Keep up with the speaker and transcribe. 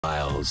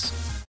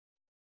miles.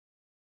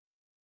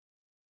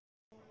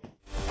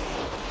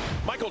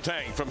 Michael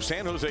Tang from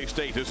San Jose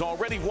State has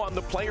already won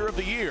the Player of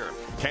the Year.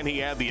 Can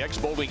he add the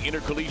X-Bowling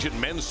Intercollegiate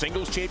Men's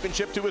Singles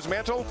Championship to his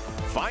mantle?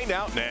 Find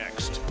out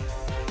next.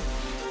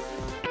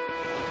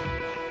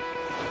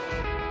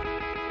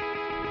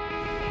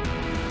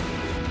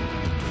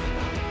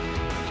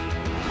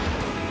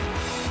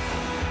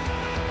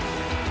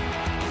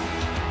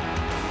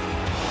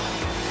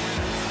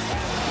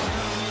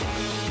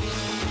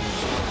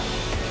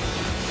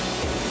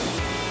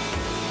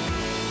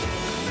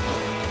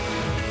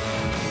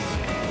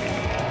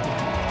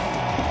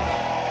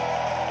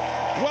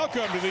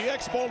 Welcome to the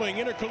X-Bowling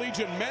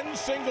Intercollegiate Men's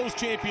Singles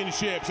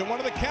Championships in one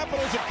of the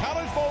capitals of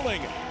college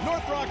bowling,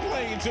 Northrock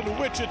Lanes in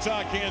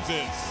Wichita,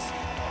 Kansas.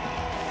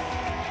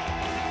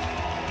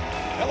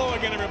 Hello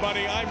again,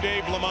 everybody. I'm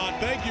Dave Lamont.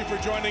 Thank you for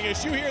joining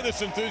us. You hear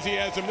this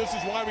enthusiasm. This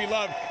is why we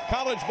love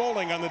college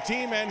bowling on the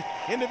team and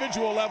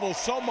individual levels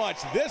so much.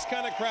 This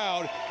kind of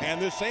crowd and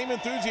this same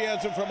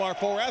enthusiasm from our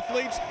 4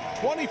 athletes.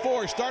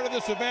 24 started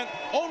this event.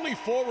 Only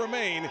 4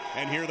 remain,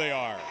 and here they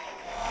are.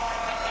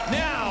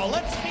 Now,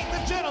 let's meet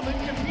the gentlemen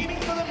competing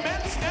for the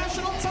men's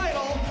national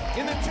title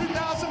in the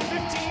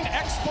 2015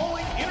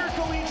 X-Bowling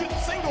Intercollegiate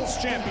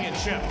Singles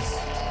Championships.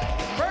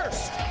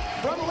 First,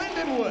 from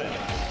Lindenwood,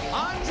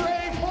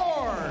 Andre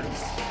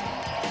Forbes.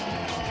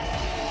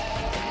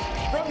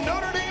 From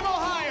Notre Dame,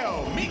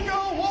 Ohio,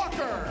 Meeko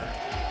Walker.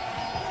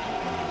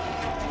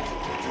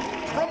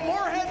 From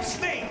Morehead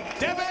State,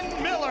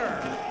 Devon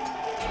Miller.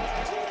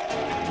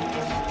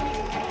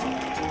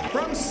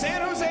 From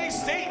San Jose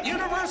State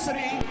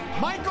University,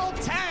 Michael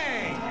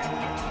Tang.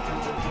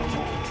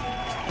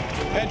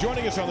 And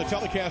joining us on the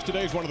telecast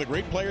today is one of the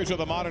great players of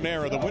the modern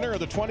era, the winner of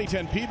the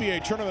 2010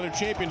 PBA Tournament of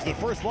Champions, the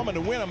first woman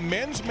to win a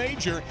men's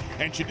major,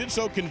 and she did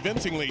so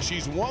convincingly.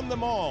 She's won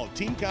them all,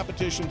 team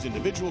competitions,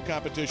 individual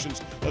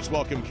competitions. Let's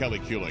welcome Kelly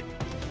Kulick.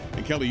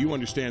 And Kelly, you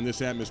understand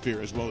this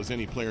atmosphere as well as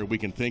any player we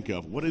can think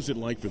of. What is it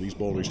like for these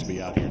bowlers to be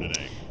out here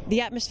today?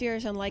 The atmosphere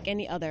is unlike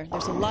any other.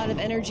 There's a lot of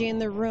energy in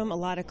the room, a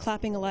lot of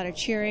clapping, a lot of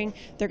cheering.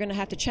 They're going to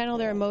have to channel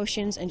their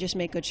emotions and just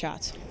make good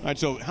shots. All right,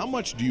 so how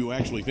much do you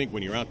actually think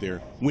when you're out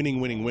there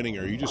winning, winning, winning,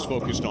 or are you just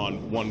focused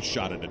on one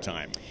shot at a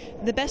time?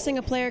 The best thing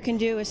a player can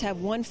do is have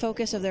one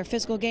focus of their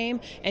physical game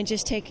and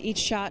just take each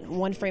shot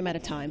one frame at a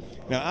time.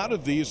 Now, out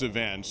of these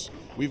events,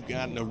 we've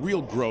gotten a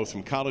real growth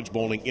from college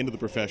bowling into the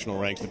professional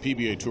ranks. The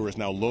PBA Tour is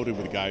now loaded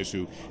with guys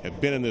who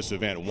have been in this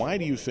event. Why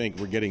do you think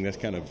we're getting this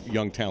kind of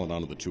young talent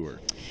onto the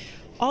tour?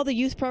 All the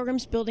youth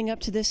programs building up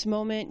to this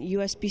moment,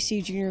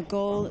 USBC Junior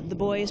Gold, the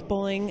boys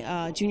bowling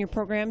junior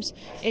programs,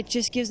 it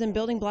just gives them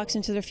building blocks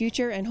into their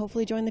future and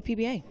hopefully join the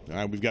PBA. All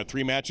right, we've got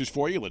 3 matches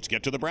for you. Let's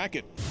get to the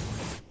bracket.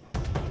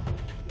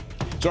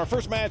 So our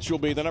first match will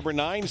be the number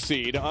 9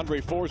 seed,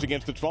 Andre Forbes,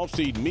 against the 12th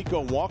seed,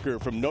 Meeko Walker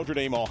from Notre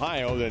Dame,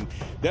 Ohio. Then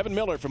Devon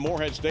Miller from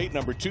Morehead State,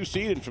 number 2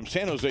 seed, and from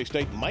San Jose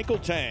State, Michael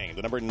Tang,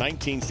 the number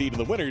 19 seed.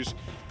 And the winners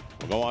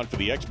will go on for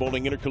the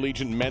X-Bowling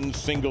Intercollegiate Men's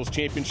Singles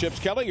Championships.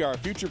 Kelly, our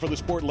future for the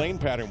sport lane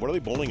pattern, what are they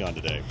bowling on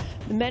today?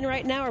 The men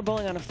right now are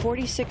bowling on a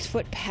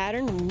 46-foot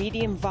pattern,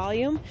 medium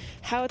volume.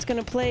 How it's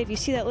going to play, if you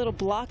see that little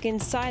block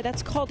inside,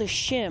 that's called a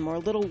shim or a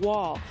little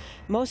wall.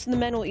 Most of the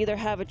men will either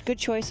have a good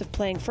choice of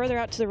playing further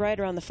out to the right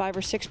around the 5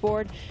 or 6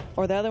 board,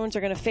 or the other ones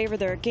are going to favor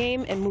their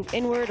game and move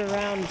inward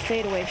around the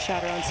fadeaway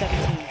shot around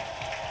 17.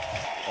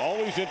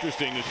 Always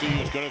interesting to see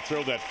who's going to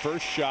throw that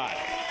first shot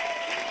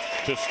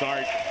to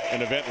start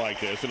an event like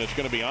this, and it's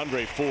going to be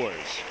Andre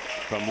Forbes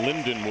from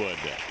Lindenwood.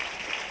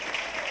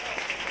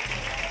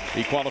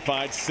 He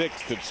qualified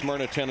 6th at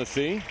Smyrna,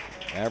 Tennessee,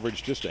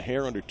 averaged just a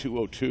hair under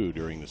 202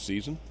 during the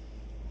season.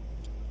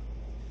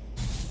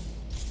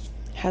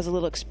 Has a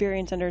little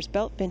experience under his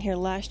belt, been here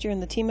last year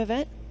in the team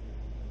event.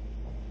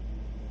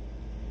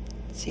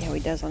 Let's see how he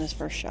does on his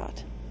first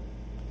shot.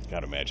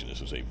 Got to imagine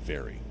this is a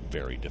very,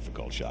 very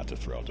difficult shot to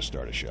throw to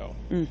start a show.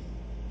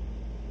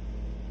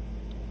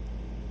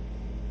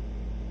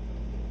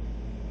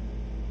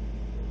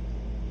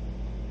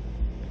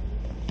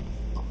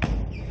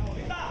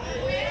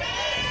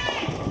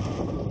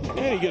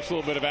 And he gets a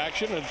little bit of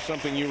action, and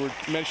something you were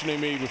mentioning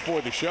to me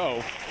before the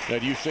show,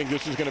 that you think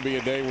this is going to be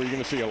a day where you're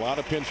going to see a lot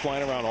of pins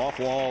flying around off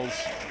walls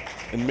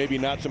and maybe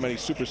not so many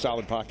super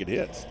solid pocket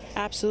hits.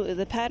 Absolutely.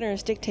 The pattern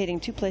is dictating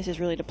 2 places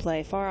really to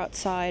play, far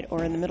outside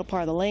or in the middle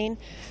part of the lane.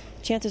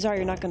 Chances are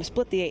you're not going to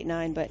split the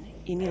 8-9, but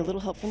you need a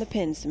little help from the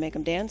pins to make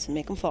them dance and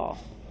make them fall.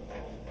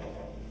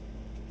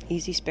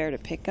 Easy spare to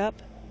pick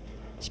up.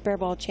 Spare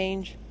ball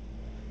change.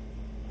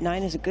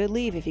 9 is a good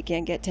leave if you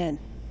can't get 10.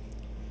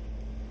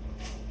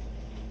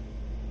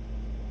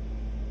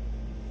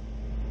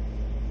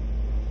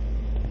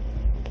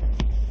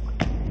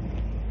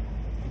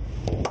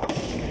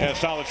 And a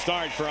solid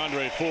start for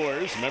Andre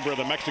Forbes, member of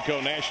the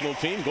Mexico national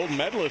team, gold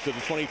medalist at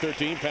the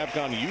 2013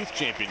 PABCON Youth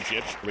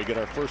Championships. We get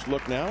our first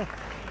look now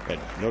at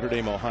Notre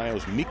Dame,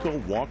 Ohio's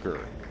Meeko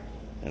Walker.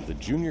 And the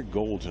junior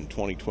golds in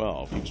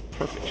 2012. He was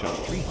perfect, shot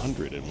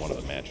 300 in one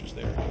of the matches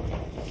there.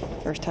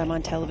 First time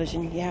on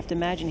television, you have to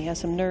imagine he has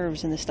some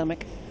nerves in the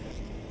stomach.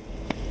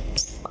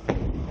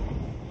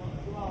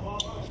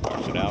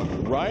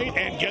 out right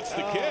and gets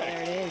the kick.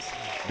 There it is.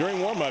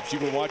 During warm-ups, you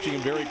were watching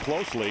him very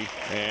closely,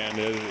 and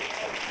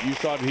you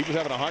thought he was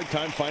having a hard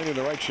time finding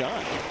the right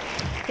shot.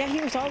 Yeah,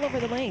 he was all over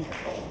the lane.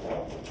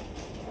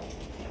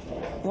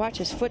 Watch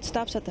his foot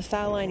stops at the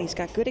foul line. He's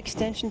got good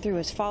extension through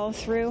his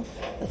follow-through.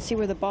 Let's see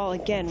where the ball,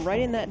 again, right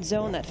in that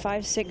zone, that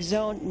 5-6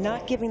 zone,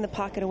 not giving the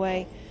pocket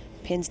away.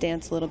 Pins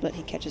dance a little bit.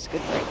 He catches a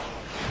good break.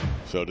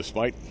 So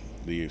despite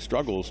the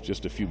struggles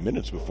just a few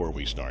minutes before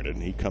we started,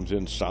 he comes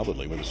in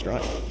solidly with a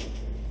strike.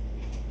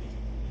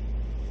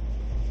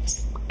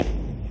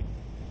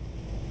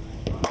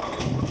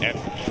 And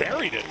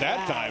buried it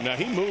that time. Now,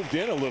 he moved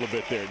in a little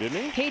bit there,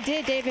 didn't he? He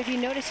did, Dave. If you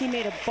notice, he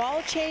made a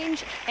ball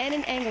change and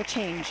an angle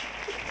change.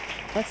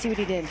 Let's see what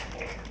he did.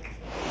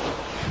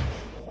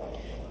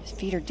 His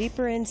feet are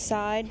deeper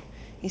inside.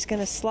 He's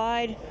going to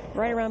slide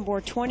right around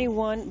board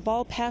 21.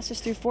 Ball passes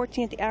through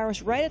 14 at the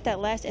arrows, right at that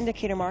last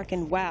indicator mark,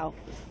 and wow,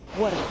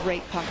 what a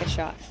great pocket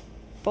shot.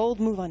 Bold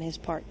move on his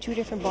part. 2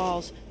 different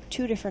balls,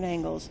 2 different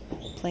angles,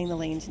 playing the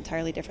lanes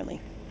entirely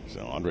differently.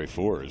 So Andre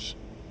Forss,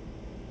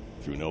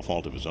 through no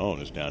fault of his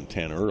own, is down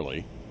 10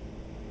 early.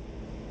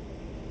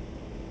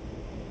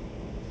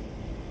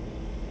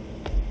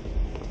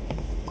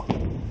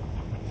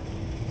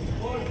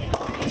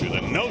 To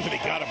the nose, and he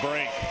got a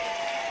break.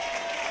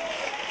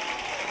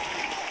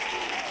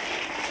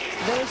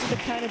 Those are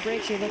the kind of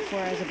breaks you look for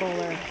as a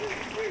bowler.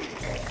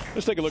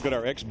 Let's take a look at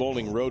our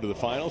ex-bowling road to the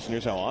finals. And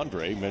here's how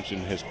Andre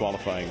mentioned his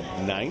qualifying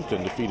 9th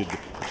and defeated the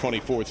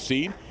 24th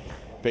seed.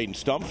 Peyton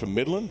Stump from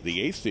Midland, the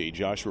 8th seed,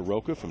 Joshua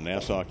Roca from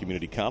Nassau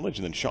Community College,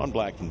 and then Sean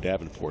Black from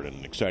Davenport in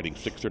an exciting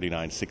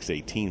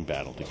 639-618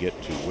 battle to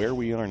get to where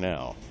we are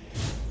now.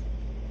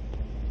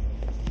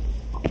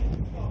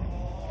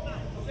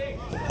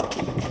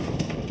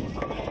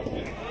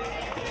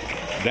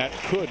 That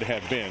could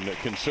have been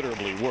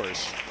considerably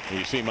worse.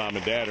 You see Mom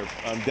and Dad are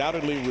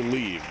undoubtedly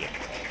relieved.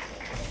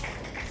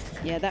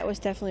 Yeah, that was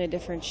definitely a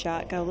different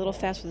shot. Got a little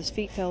fast with his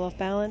feet, fell off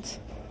balance.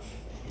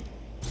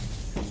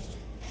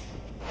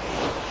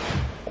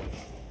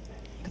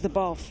 The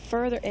ball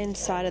further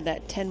inside of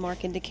that 10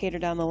 mark indicator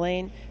down the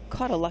lane.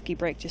 Caught a lucky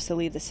break just to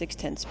leave the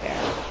 610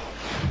 spare.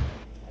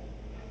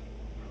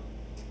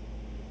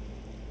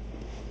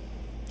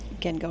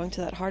 Again, going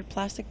to that hard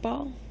plastic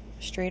ball.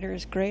 Straighter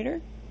is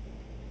greater.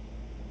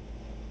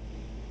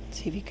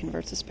 Let's see if he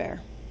converts a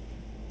spare.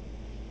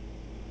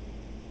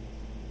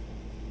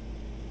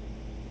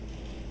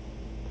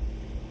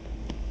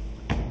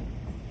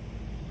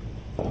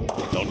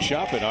 Don't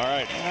chop it. All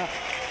right. Yeah.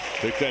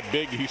 Took that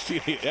big, you see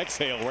the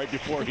exhale right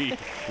before he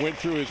went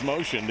through his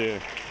motion to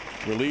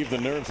relieve the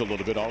nerves a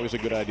little bit. Always a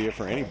good idea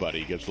for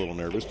anybody who gets a little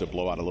nervous to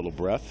blow out a little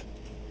breath.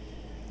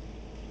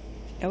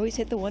 Always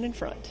hit the one in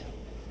front.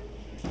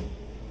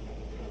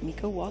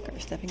 Meeko Walker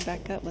stepping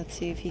back up. Let's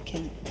see if he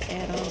can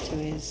add on to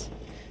his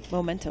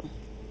momentum.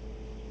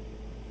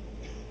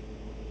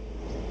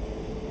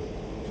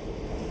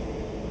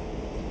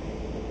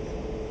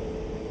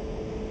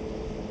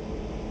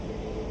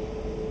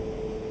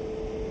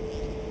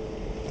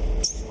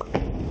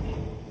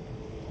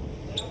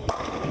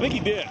 I think he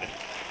did.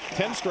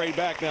 10 straight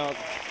back. Now,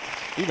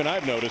 even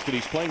I've noticed that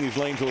he's playing these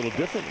lanes a little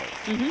differently.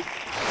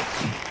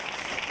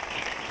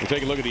 We'll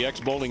take a look at the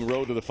ex-bowling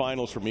road to the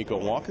finals for Meeko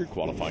Walker.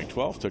 Qualifying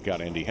 12th, took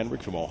out Andy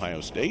Hendrick from Ohio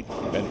State,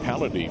 Ben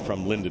Pallady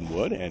from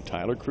Lindenwood, and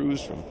Tyler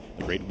Cruz from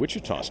the great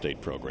Wichita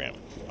State program.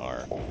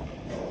 Our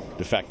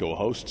de facto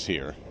hosts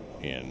here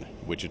in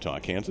Wichita,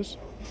 Kansas.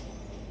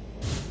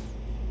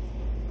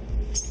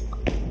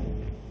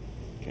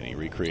 Can he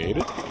recreate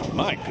it?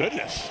 My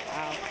goodness.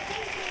 Wow.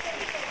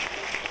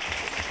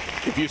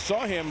 If you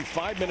saw him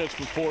 5 minutes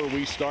before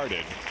we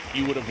started,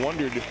 you would have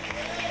wondered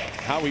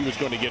how he was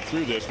going to get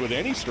through this with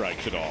any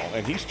strikes at all,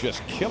 and he's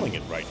just killing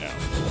it right now.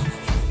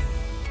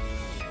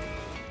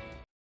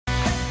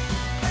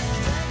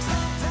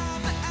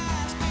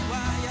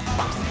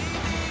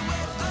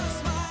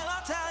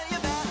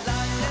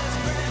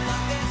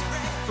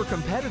 For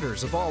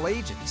competitors of all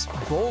ages,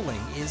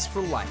 bowling is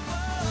for life.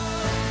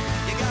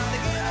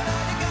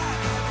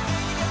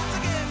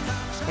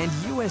 And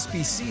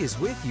USBC is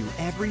with you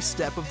every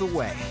step of the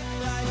way.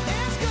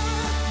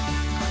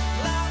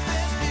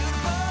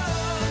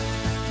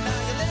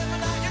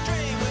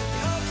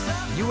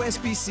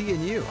 USBC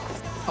and you,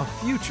 a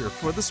future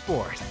for the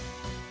sport.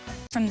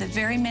 From the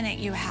very minute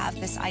you have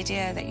this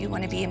idea that you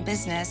want to be in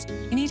business,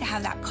 you need to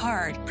have that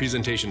card.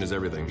 Presentation is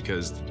everything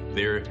because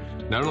they're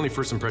not only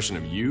first impression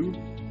of you,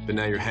 but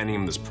now you're handing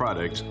them this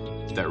product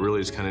that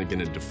really is kind of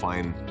going to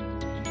define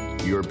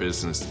your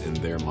business in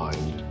their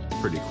mind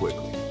pretty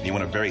quickly. You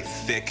want a very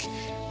thick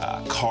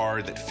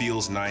card that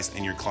feels nice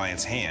in your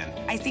client's hand.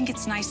 I think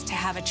it's nice to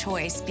have a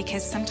choice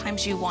because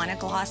sometimes you want a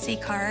glossy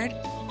card,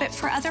 but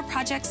for other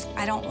projects,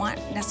 I don't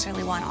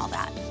necessarily want all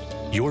that.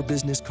 Your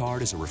business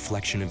card is a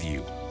reflection of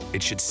you.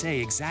 It should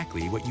say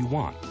exactly what you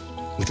want.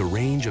 With a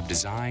range of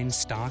design,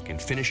 stock, and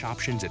finish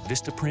options at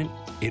Vistaprint,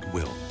 it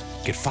will.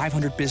 Get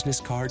 500 business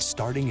cards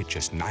starting at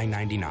just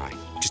 $9.99.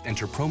 Just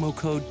enter promo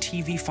code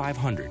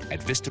TV500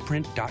 at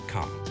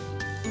Vistaprint.com.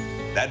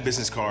 That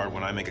business card,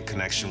 when I make a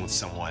connection with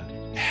someone,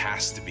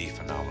 has to be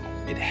phenomenal.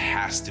 It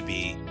has to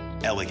be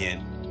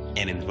elegant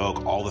and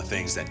invoke all the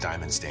things that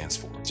diamond stands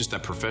for. Just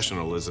that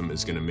professionalism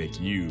is going to make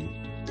you,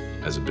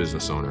 as a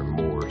business owner,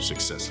 more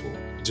successful,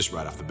 just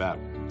right off the bat.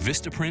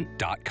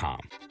 Vistaprint.com.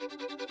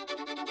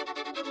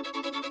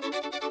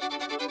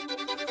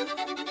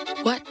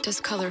 What does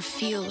color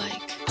feel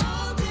like?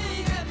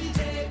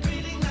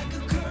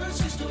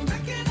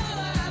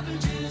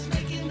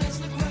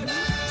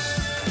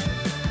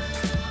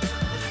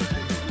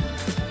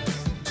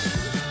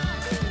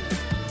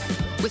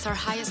 With our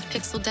highest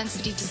pixel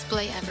density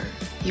display ever,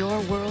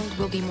 your world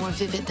will be more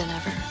vivid than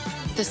ever.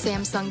 The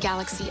Samsung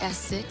Galaxy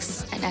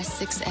S6 and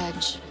S6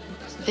 Edge.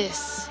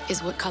 This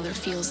is what color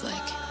feels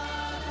like.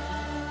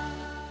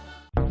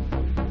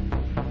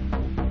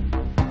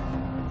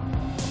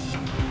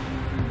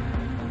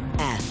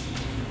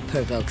 F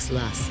provokes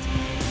lust.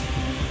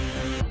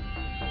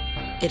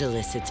 It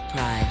elicits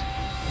pride,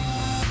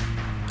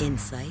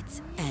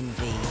 incites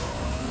envy,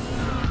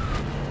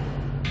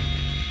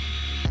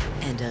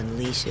 and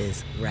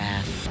unleashes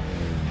wrath.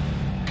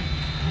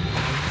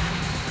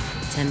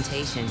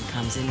 Temptation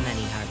comes in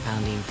many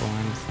heart-pounding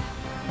forms,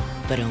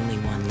 but only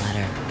one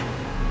letter.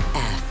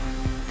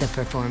 F, the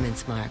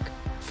performance mark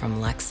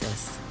from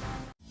Lexus.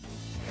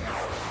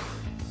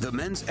 The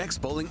Men's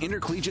X-Bowling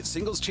Intercollegiate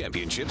Singles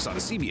Championships on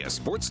CBS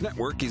Sports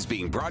Network is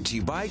being brought to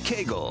you by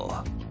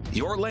Kegel.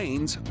 Your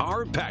lanes,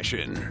 our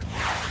passion.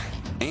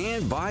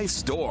 And by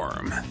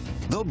Storm,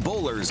 the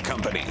Bowlers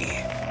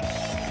Company.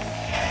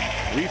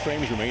 3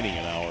 frames remaining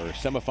in our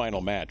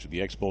semifinal match of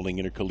the X-Bowling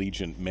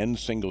Intercollegiate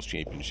Men's Singles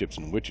Championships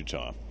in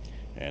Wichita.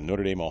 And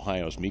Notre Dame,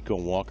 Ohio's Meeko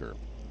Walker,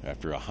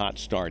 after a hot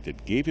start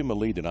that gave him a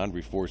lead that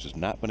Andre Force has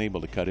not been able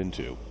to cut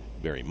into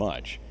very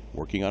much,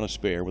 working on a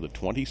spare with a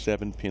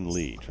 27-pin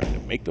lead, trying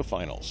to make the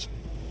finals.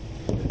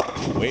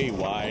 Way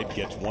wide,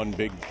 gets one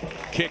big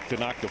kick to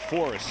knock the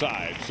 4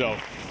 aside. So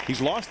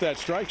he's lost that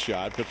strike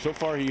shot, but so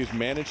far he has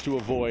managed to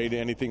avoid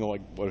anything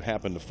like what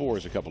happened to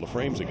Force a couple of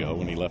frames ago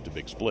when he left a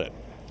big split.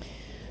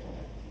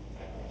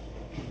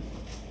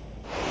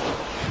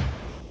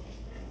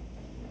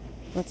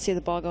 Let's see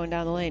the ball going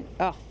down the lane.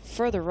 Oh,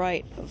 further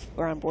right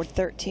around board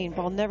 13.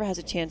 Ball never has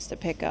a chance to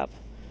pick up.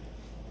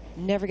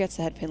 Never gets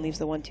the head pin, leaves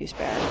the 1-2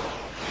 spare.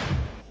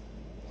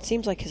 It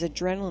seems like his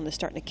adrenaline is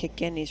starting to kick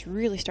in. He's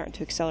really starting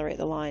to accelerate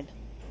the line.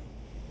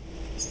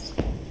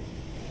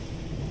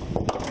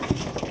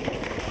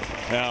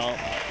 Now,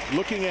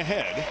 looking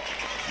ahead,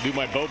 do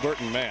my Bo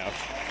Burton math.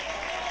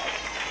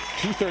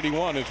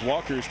 231 is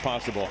Walker's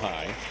possible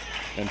high.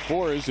 And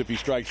 4 is, if he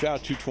strikes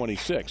out,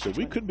 226. So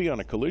we could be on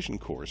a collision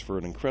course for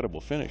an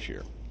incredible finish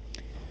here.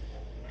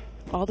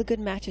 All the good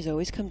matches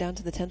always come down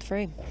to the 10th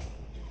frame.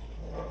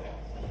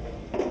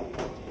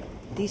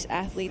 These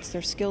athletes,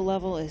 their skill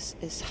level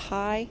is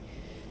high,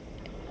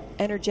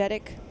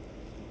 energetic.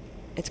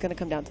 It's going to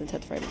come down to the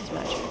 10th frame of this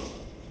match.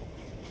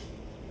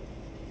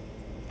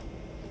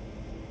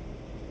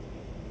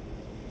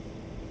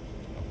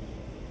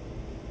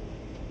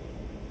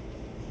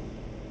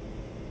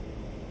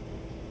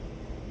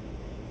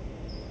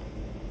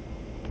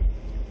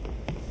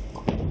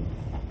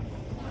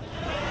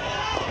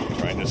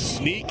 To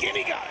sneak in,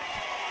 he got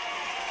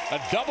it.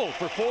 A double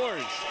for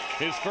Force,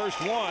 his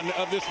first one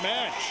of this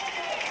match.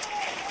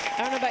 I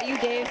don't know about you,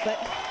 Dave, but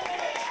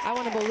I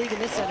want to go league in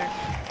this center.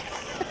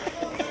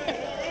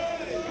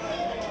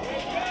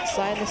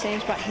 Slide in the same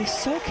spot. He's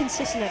so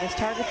consistent at his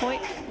target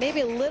point.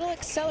 Maybe a little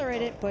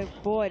accelerated, but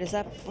boy, does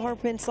that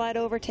 4-pin slide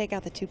over, take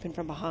out the 2-pin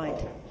from behind.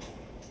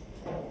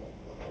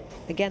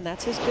 Again,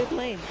 that's his good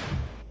lane.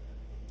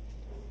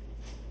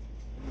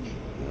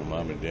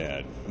 Mom and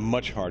Dad,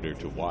 much harder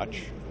to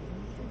watch.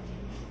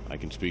 I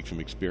can speak from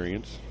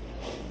experience.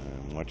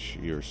 Watch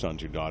your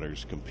sons or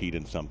daughters compete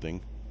in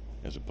something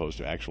as opposed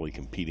to actually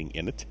competing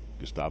in it.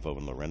 Gustavo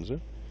and Lorenzo.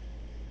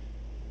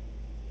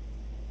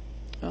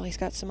 Well, he's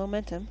got some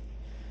momentum.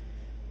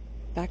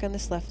 Back on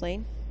this left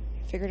lane.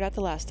 Figured out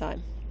the last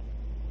time.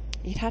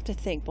 You'd have to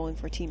think bowling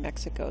for Team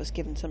Mexico has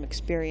given some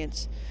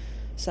experience,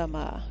 some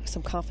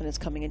confidence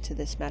coming into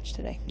this match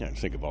today. Yeah, and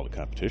think of all the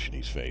competition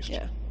he's faced.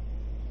 Yeah.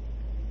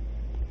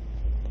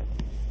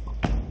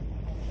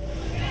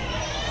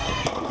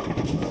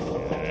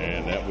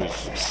 And that was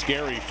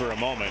scary for a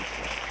moment.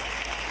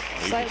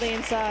 Slightly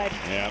inside.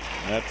 Yeah,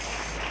 that's...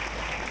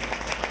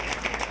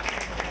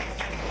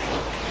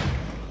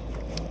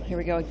 Here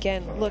we go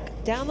again. Look,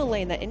 down the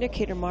lane, that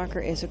indicator marker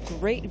is a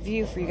great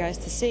view for you guys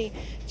to see.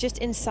 Just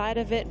inside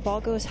of it, ball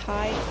goes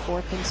high,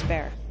 4-pin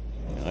spare.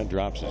 Now that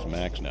drops his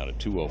max now to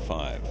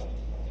 205.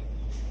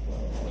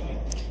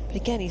 But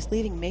again, he's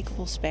leaving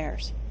makeable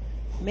spares.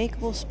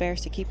 Makeable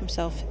spares to keep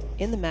himself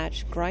in the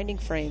match, grinding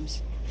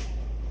frames,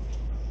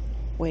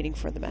 waiting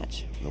for the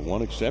match. The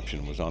one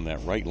exception was on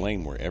that right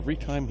lane where every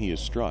time he is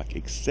struck,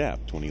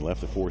 except when he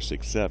left the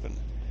 4-6-7.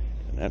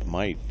 And that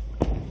might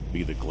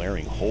be the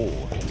glaring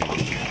hole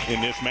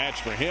in this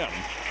match for him.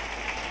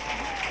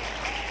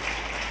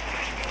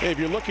 Hey, if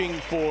you're looking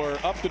for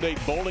up-to-date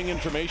bowling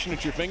information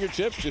at your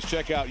fingertips, just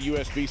check out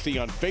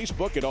USBC on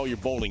Facebook. Get all your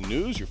bowling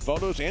news, your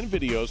photos, and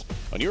videos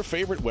on your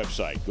favorite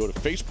website. Go to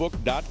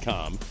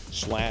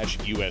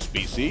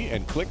facebook.com/USBC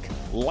and click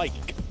like.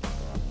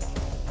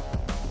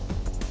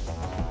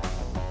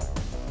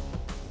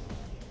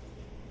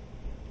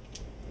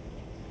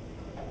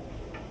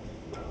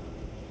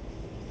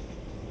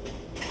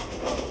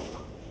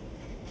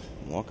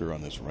 Walker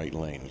on this right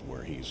lane is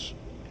where he's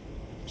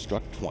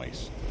struck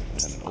twice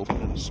and an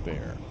open and a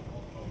spare.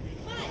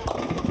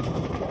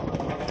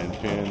 And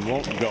pin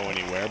won't go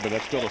anywhere, but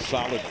that's still a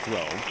solid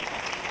throw.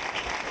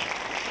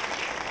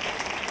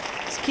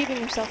 He's keeping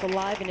himself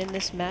alive and in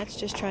this match,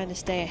 just trying to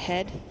stay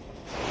ahead.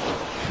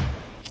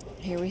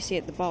 Here we see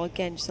it, the ball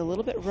again, just a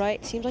little bit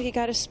right. Seems like he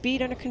got his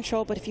speed under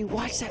control, but if you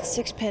watch that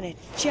 6-pin, it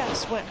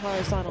just went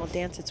horizontal and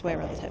danced its way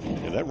around the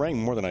 10-pin. Yeah, that rang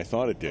more than I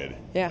thought it did.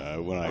 Yeah.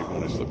 When I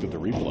looked at the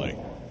replay.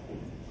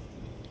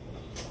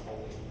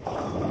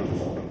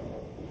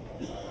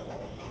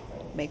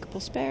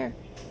 Makeable spare.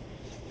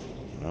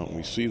 Well,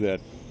 we see that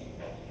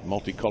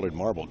multicolored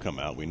marble come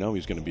out. We know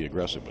he's going to be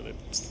aggressive with it.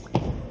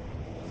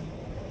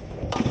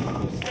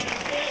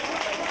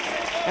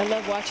 I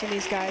love watching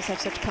these guys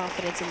have such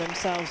confidence in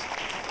themselves.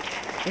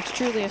 It's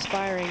truly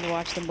inspiring to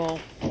watch them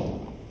bowl.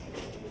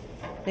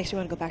 Makes me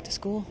want to go back to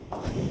school.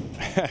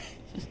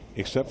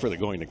 Except for the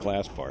going to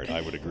class part,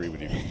 I would agree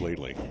with you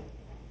completely.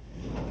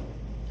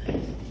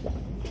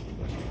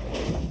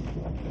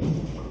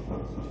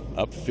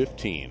 Up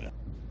 15.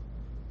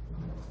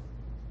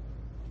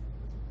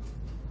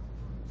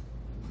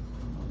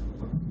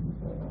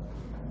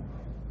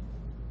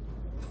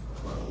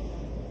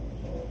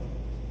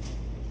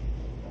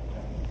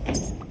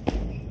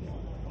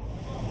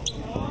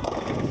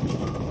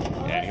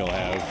 And he'll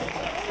have,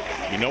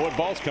 you know what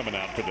ball's coming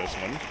out for this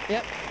one.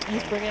 Yep,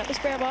 he's bringing out the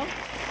spare ball.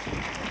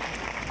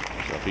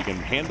 So if he can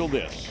handle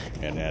this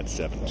and add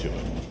 7 to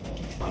it,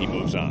 he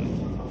moves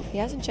on. He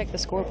hasn't checked the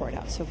scoreboard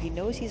out, so he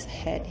knows he's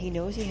ahead. He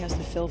knows he has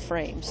to fill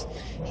frames.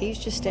 He's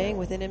just staying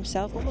within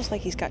himself, almost like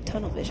he's got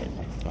tunnel vision.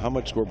 How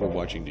much scoreboard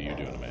watching do you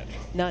do in a match?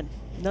 None.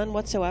 None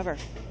whatsoever.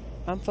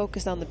 I'm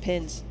focused on the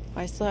pins.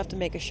 I still have to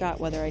make a shot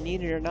whether I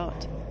need it or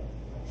not.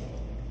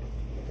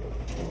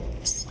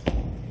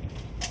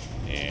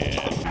 And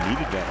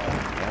needed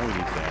that. Now we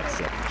need to add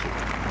 7 to it.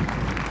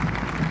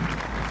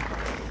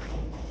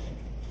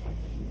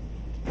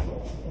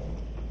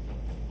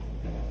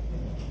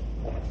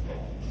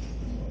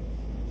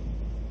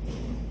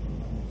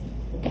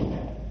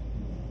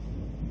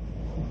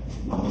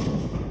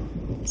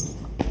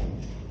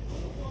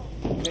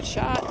 Good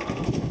shot.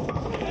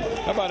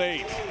 How about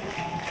 8?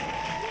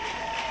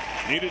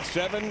 Needed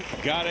 7,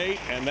 got 8,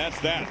 and that's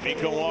that.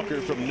 Meeko Walker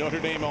from Notre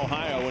Dame,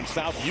 Ohio, and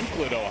South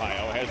Euclid,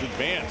 Ohio, has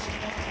advanced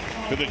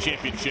to the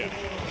championship.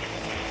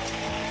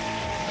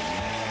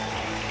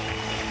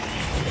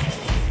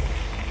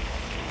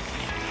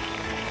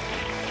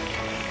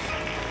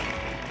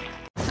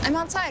 I'm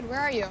outside. Where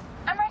are you?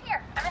 I'm right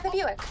here. I'm in the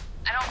Buick.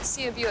 I don't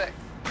see a Buick.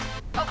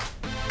 Oh,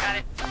 got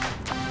it.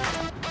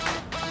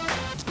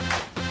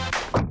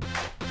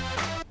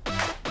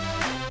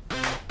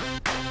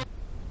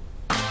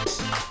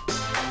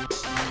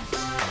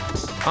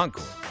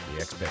 Encore,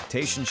 the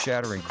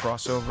expectation-shattering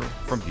crossover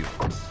from Buick.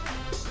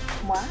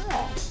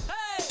 Wow.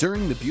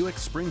 During the Buick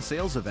Spring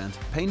Sales Event,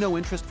 pay no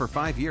interest for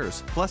 5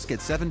 years, plus get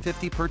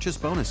 $750 purchase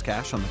bonus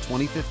cash on the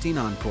 2015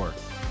 Encore.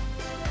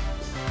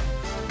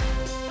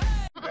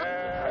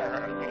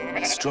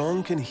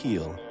 Strong can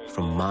heal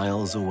from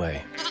miles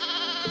away.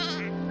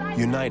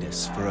 Unite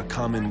us for a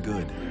common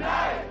good.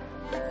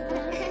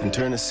 And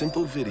turn a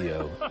simple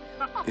video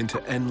into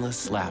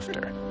endless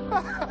laughter.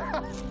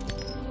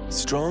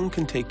 Strong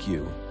can take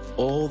you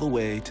all the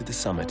way to the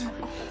summit.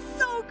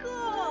 So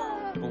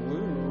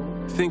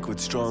cool. Think what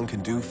Strong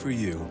can do for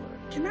you.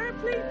 Can I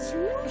play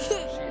too? She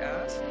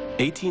asked.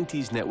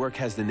 AT&T's network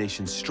has the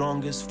nation's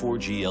strongest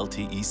 4G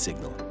LTE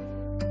signal.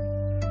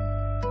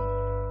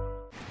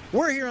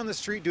 We're here on the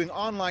street doing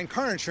online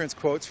car insurance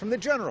quotes from the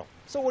General.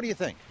 So what do you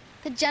think?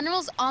 The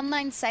General's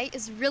online site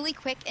is really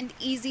quick and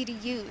easy to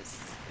use.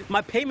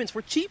 My payments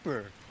were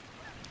cheaper.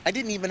 I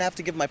didn't even have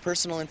to give my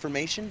personal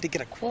information to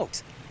get a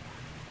quote.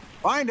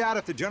 Find out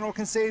if the General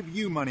can save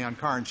you money on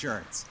car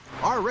insurance.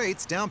 Our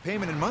rates, down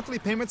payment, and monthly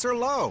payments are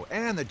low,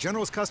 and the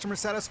General's customer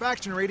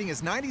satisfaction rating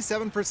is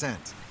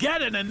 97%.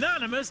 Get an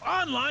anonymous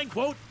online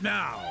quote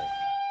now.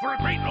 For a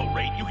great low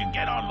rate you can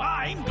get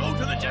online, go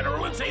to the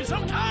General and save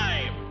some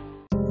time.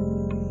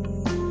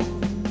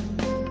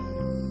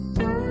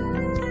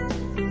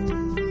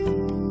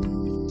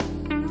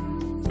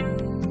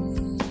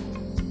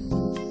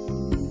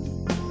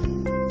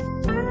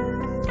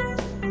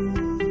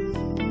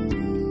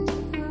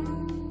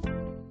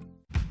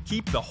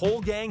 Keep the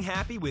whole gang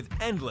happy with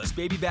endless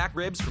baby back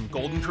ribs from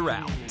Golden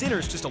Corral.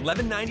 Dinner's just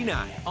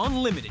 $11.99.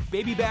 Unlimited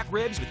baby back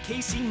ribs with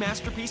KC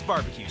Masterpiece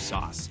barbecue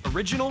sauce,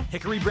 original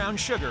hickory brown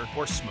sugar,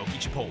 or smoky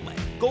chipotle.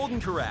 Golden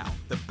Corral,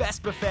 the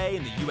best buffet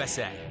in the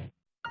USA.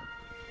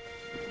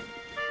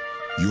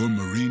 Your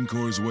Marine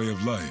Corps' way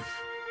of life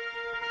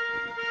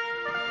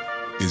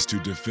is to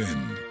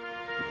defend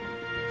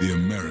the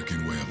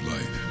American way of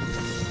life.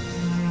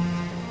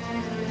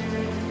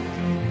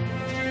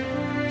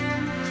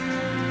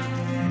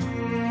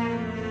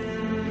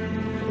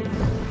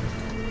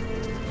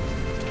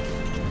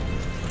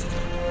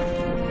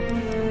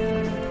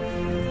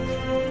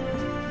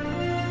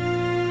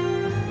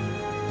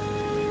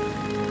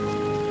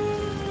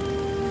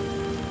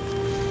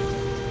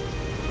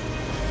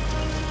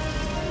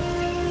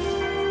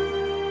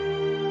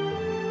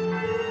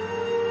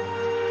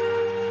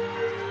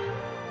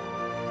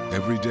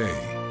 every day.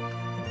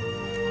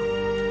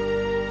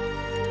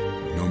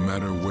 No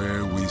matter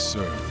where we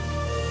serve,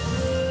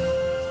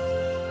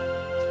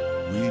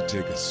 we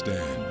take a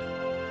stand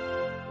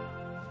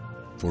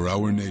for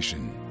our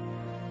nation,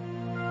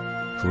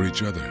 for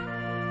each other,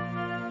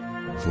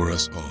 for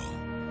us all.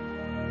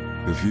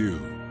 The few,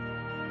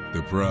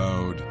 the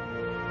proud,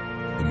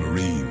 the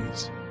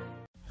Marines.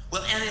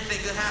 Well, anything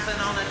could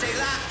happen on a day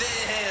like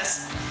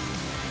this.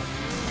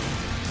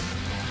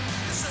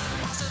 There's some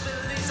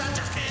possibilities I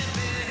just can't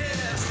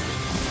miss.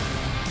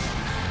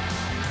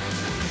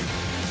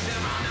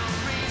 There are no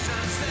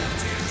reasons left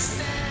to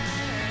stand.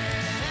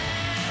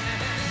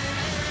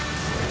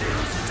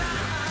 Now's the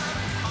time.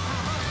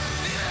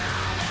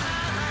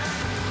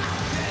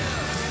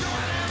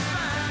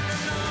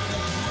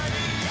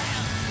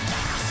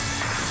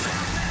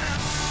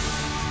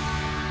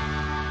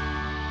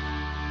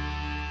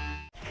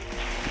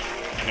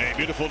 A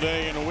beautiful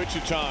day in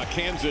Wichita,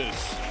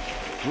 Kansas.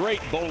 Great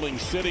bowling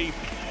city.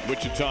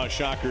 Wichita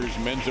Shockers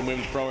men's and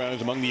women's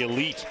programs among the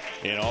elite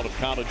in all of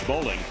college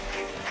bowling.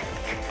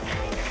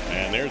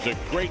 And there's a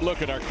great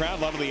look at our crowd.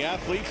 A lot of the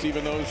athletes,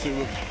 even those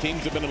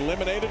teams have been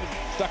eliminated,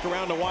 stuck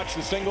around to watch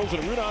the singles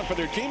and root on for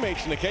their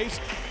teammates. In the case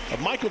of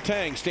Michael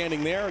Tang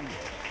standing there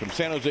from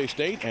San Jose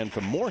State and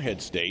from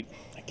Morehead State.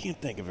 I can't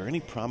think of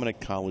any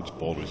prominent college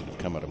bowlers that have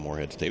come out of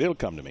Morehead State. It'll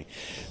come to me.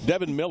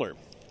 Devon Miller.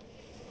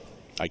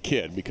 I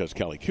kid, because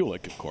Kelly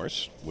Kulick, of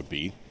course, would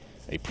be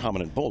a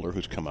prominent bowler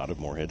who's come out of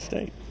Morehead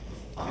State.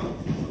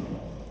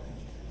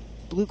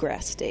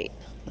 Bluegrass State,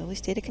 lowly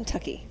state of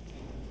Kentucky.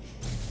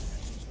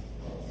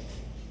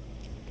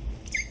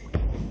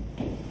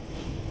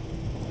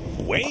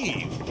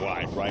 Wave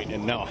wide right,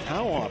 and now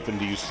how often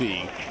do you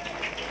see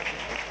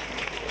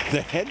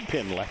the head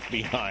pin left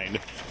behind?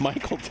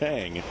 Michael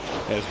Tang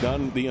has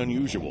done the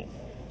unusual.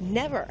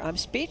 Never. I'm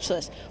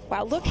speechless.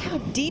 Wow, look how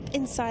deep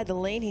inside the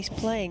lane he's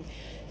playing.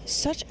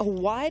 Such a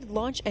wide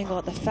launch angle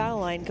at the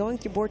foul line going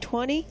through board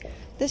 20.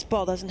 This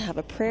ball doesn't have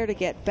a prayer to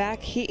get back.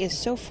 He is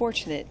so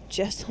fortunate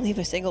just to leave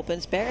a single pin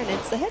spare, and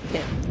it's the head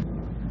pin.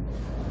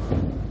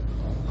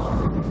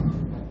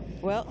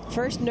 Well,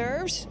 first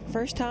nerves,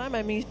 first time.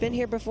 I mean, he's been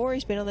here before.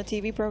 He's been on the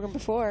TV program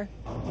before.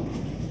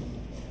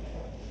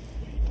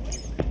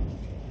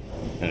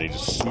 And he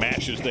just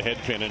smashes the head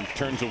pin and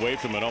turns away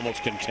from it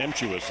almost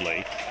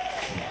contemptuously.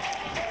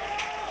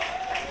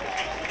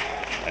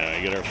 And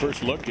we get our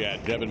first look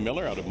at Devon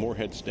Miller out of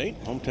Morehead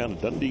State, hometown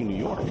of Dundee, New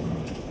York.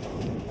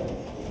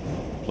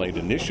 Played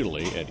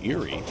initially at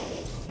Erie,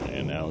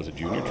 and now as a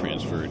junior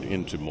transferred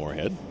into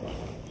Morehead.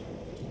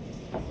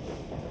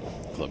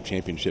 Club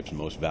Championships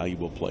most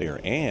valuable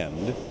player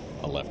and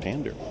a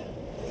left-hander.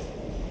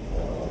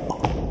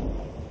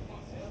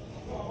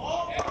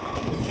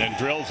 And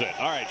drills it.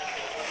 All right.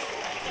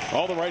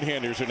 All the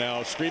right-handers are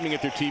now screaming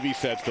at their TV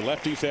sets. The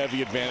lefties have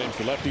the advantage.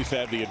 The lefties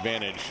have the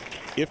advantage.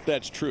 If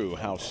that's true,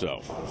 how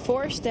so?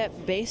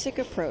 Four-step basic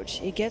approach.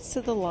 He gets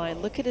to the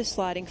line. Look at his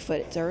sliding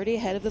foot. It's already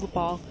ahead of the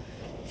ball.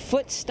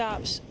 Foot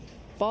stops.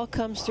 Ball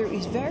comes through.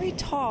 He's very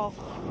tall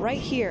right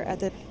here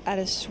at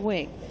his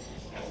swing.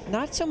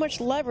 Not so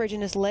much leverage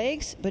in his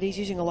legs, but he's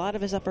using a lot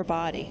of his upper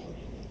body.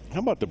 How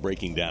about the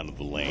breaking down of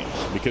the lanes?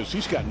 Because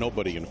he's got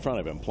nobody in front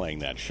of him playing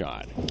that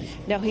shot.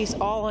 No, he's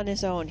all on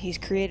his own. He's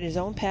created his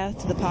own path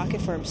to the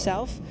pocket for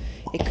himself.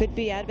 It could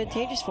be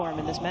advantageous for him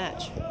in this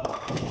match.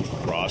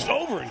 Crossed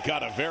over and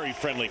got a very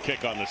friendly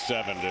kick on the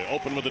 7 to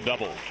open with a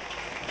double.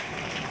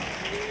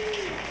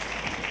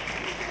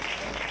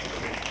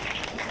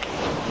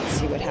 Let's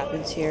see what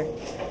happens here.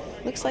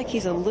 Looks like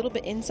he's a little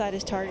bit inside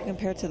his target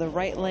compared to the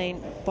right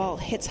lane. Ball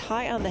hits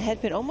high on the head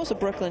pin, almost a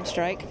Brooklyn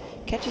strike.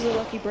 Catches a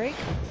lucky break.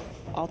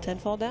 All 10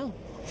 fall down.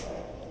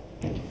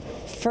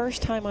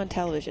 First time on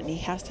television. He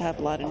has to have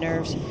a lot of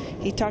nerves.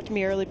 He talked to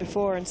me early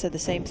before and said the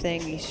same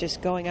thing. He's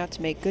just going out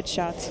to make good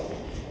shots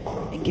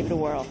and give it a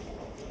whirl.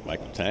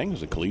 Michael Tang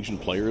is a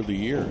Collegiate Player of the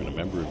Year and a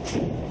member of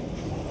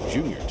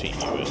Junior Team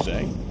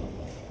USA.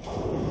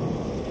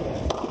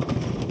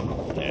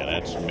 And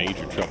that's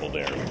major trouble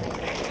there.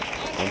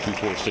 1, 2,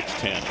 4, 6,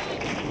 10.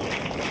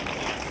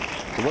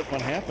 So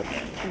what happened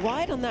there?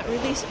 Wide on that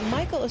release,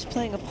 Michael is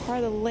playing a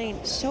part of the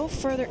lane so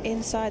further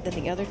inside than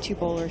the other two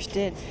bowlers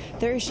did.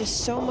 There is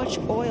just so much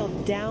oil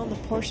down the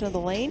portion of the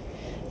lane.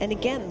 And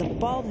again, the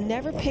ball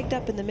never picked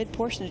up in the mid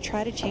portion to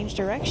try to change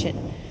direction.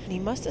 And he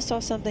must have saw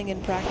something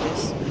in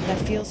practice that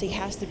feels he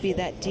has to be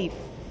that deep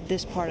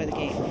this part of the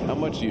game. How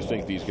much do you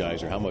think these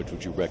guys, or how much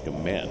would you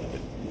recommend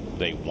that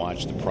they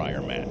watch the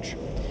prior match?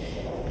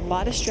 A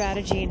lot of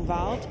strategy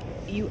involved.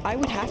 I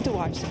would have to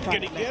watch the prior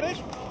match. Can he get it?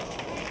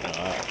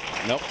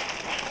 Nope.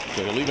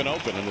 So he'll leave it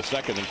open in the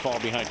second and fall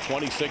behind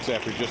 26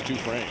 after just 2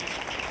 frames.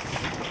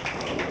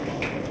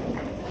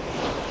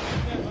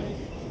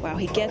 Wow,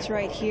 he gets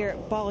right here.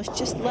 Ball is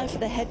just left of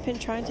the head pin,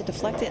 trying to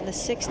deflect it in the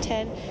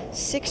 6-10.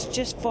 6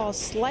 just falls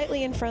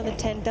slightly in front of the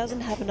 10.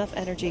 Doesn't have enough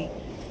energy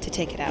to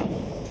take it out.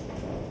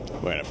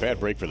 Well, and a bad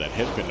break for that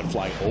head pin to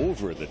fly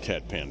over the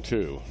head pin,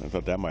 too. I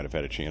thought that might have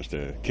had a chance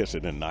to kiss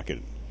it and knock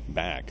it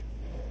back.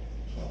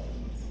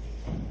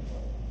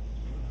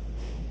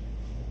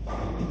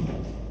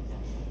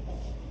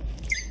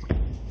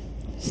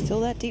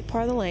 Still that deep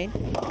part of the lane.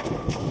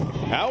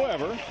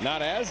 However,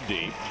 not as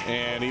deep,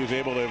 and he was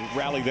able to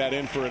rally that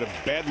in for a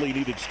badly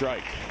needed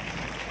strike.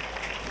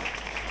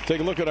 Take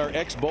a look at our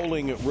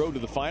ex-bowling road to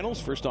the finals.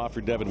 First off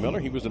for Devon Miller.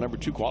 He was the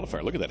 #2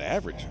 qualifier. Look at that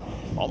average.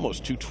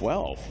 Almost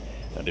 212.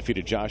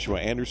 Defeated Joshua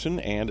Anderson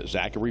and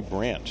Zachary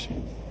Brandt.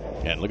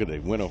 And look at the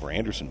win over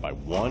Anderson by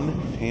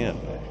 1 pin.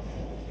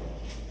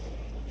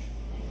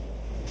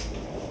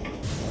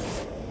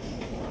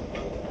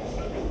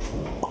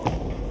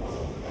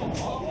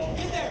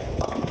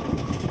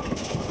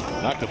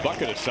 Knocked the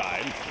bucket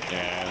aside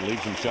and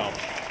leaves himself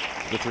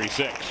the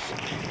 3-6.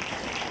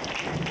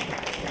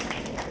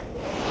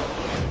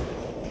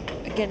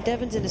 Again,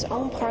 Devon's in his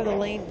own part of the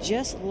lane,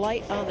 just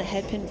light on the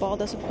head pin. Ball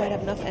doesn't quite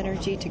have enough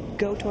energy to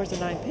go towards the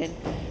 9 pin.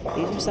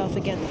 Leaves himself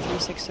again the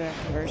 3-6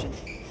 conversion.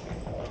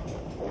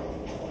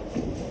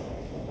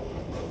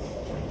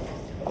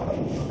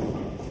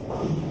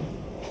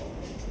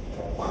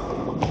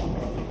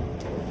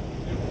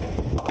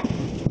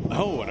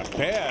 Oh, and a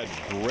bad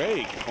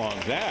break on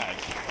that.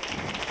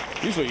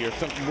 Usually you're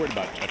worried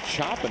about a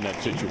chop in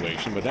that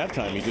situation, but that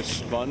time he just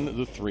spun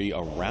the 3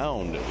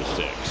 around the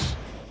 6.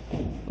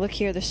 Look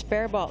here, the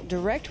spare ball,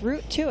 direct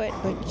route to it,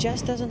 but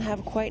just doesn't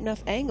have quite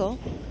enough angle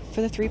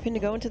for the 3 pin to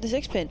go into the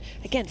 6 pin.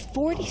 Again,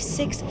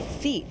 46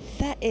 feet.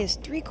 That is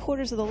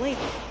 3/4 of the lane.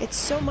 It's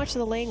so much of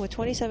the lane with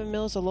 27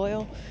 mils of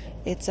loyal.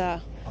 It's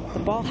the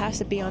ball has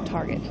to be on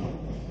target.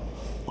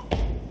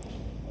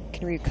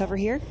 Can we recover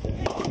here?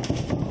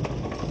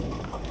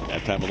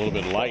 That time a little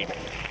bit light.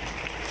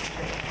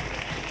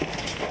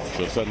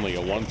 So suddenly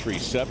a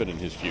 1-3-7 in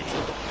his future.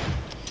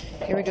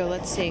 Here we go.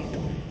 Let's see.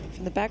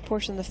 From the back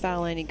portion of the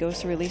foul line, he goes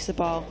to release the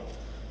ball.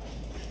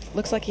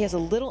 Looks like he has a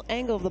little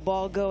angle of the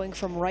ball going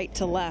from right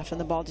to left, and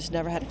the ball just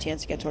never had a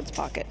chance to get towards the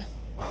pocket.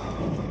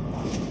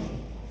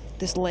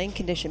 This lane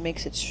condition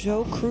makes it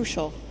so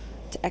crucial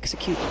to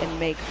execute and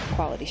make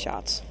quality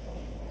shots.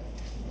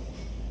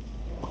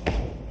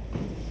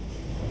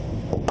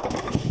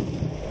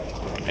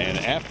 And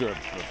after a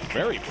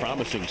very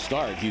promising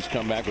start, he's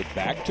come back with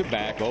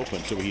back-to-back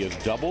open. So he has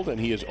doubled and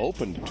he has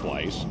opened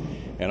twice.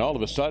 And all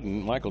of a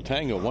sudden, Michael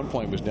Tang at one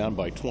point was down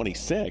by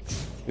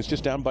 26. It's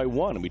just down by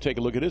 1. And we take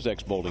a look at his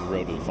ex-bowling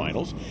road to the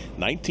finals.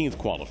 19th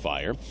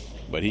qualifier.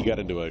 But he got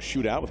into a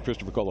shootout with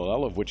Christopher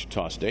Colorado of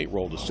Wichita State,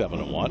 rolled a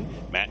 7-1.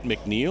 Matt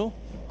McNeil,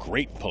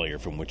 great player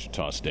from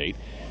Wichita State,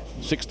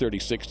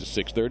 636 to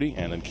 630.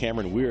 And then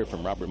Cameron Weir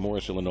from Robert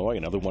Morris, Illinois,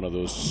 another one of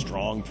those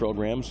strong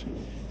programs.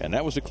 And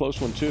that was a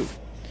close one, too.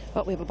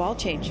 Oh, we have a ball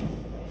change.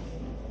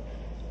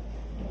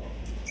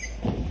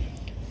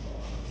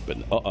 But,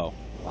 uh-oh.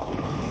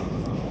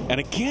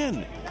 And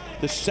again,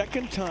 the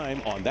second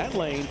time on that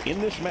lane in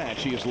this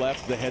match, he has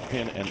left the head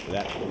pin and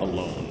that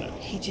alone.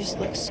 He just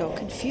looks so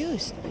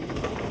confused.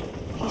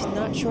 He's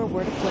not sure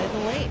where to play in the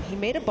lane. He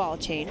made a ball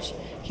change.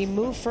 He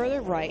moved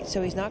further right,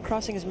 so he's not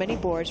crossing as many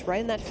boards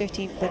right in that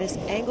 15, but his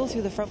angle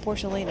through the front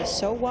portion of the lane is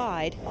so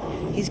wide,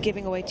 he's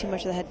giving away too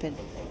much of the head pin.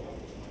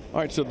 All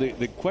right, so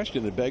the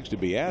question that begs to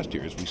be asked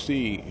here is we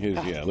see his,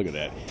 yeah, look at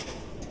that.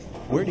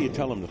 Where do you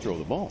tell him to throw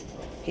the ball?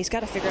 He's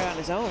got to figure it out on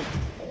his own.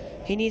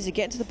 He needs to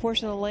get into the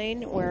portion of the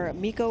lane where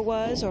Meeko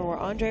was or where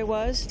Andre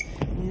was,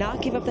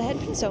 not give up the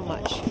head pin so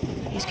much.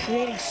 He's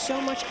creating so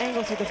much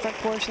angle through the front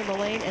portion of the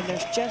lane, and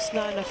there's just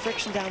not enough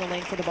friction down the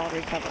lane for the ball to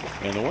recover.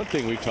 And the one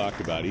thing we've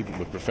talked about, even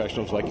with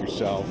professionals like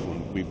yourself,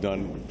 when we've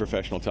done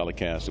professional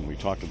telecasts and we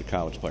talked to the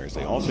college players,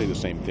 they all say the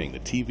same thing. The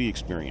TV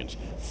experience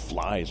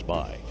flies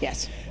by.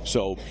 Yes.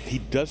 So he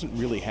doesn't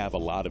really have a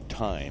lot of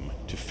time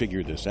to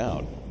figure this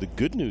out. The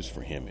good news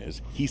for him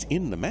is he's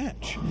in the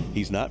match.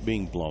 He's not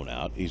being blown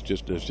out. There's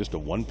just a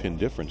 1-pin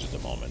difference at the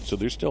moment. So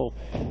there's still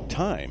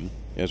time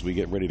as we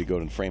get ready to go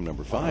to frame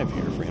number 5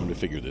 here for him to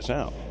figure this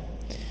out.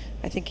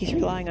 I think he's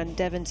relying on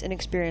Devon's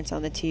inexperience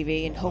on the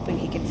TV and hoping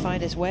he can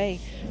find his way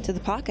to the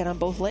pocket on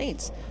both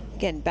lanes.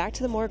 Again, back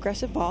to the more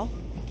aggressive ball.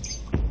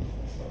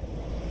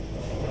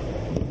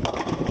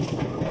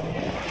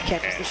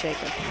 Catches the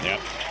shaker. Yep.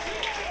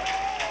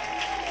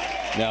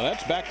 Now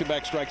that's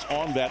back-to-back strikes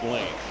on that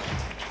lane.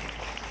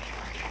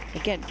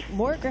 Again,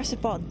 more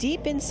aggressive ball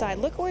deep inside.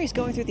 Look where he's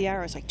going through the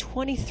arrows, like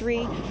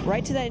 23,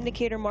 right to that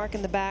indicator mark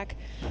in the back.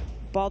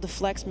 Ball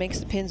deflects, makes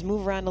the pins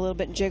move around a little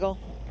bit and jiggle.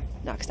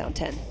 Knocks down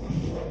 10.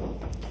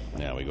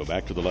 Now we go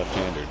back to the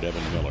left-hander,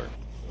 Devon Miller.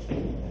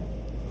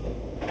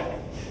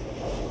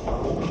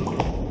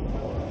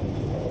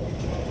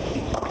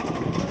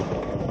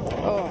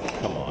 Oh.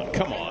 Come on,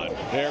 come on.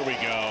 There we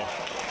go.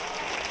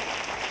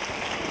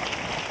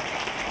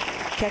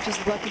 Catches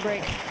the lucky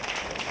break.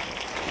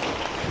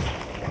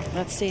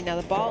 Let's see, now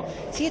the ball,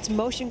 see its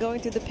motion going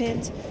through the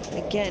pins.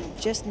 Again,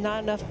 just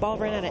not enough. Ball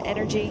ran out of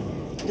energy.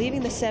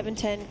 Leaving the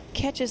 7-10,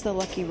 catches the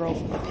lucky roll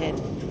from the pin.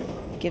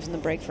 Gives him the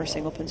break for a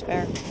single pin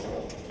spare.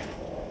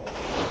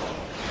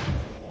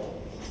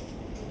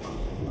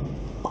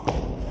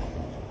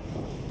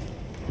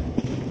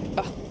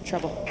 Oh,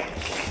 trouble.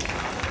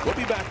 We'll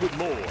be back with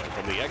more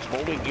from the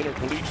ex-bowling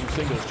Intercollegiate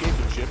Singles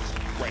Championships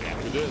right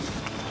after this.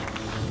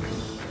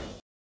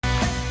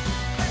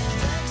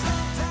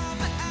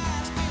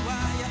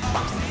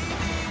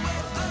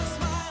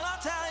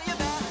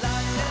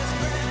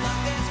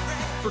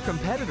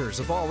 competitors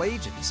of all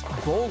ages,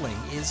 bowling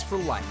is for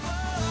life.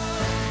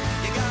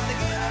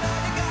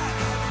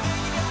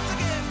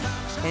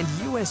 And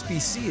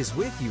USBC is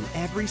with you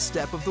every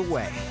step of the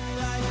way.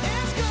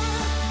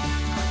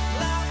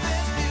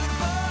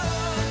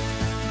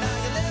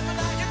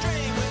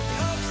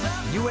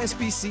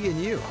 USBC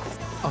and you,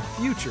 a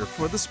future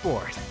for the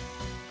sport.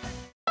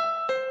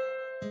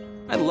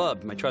 I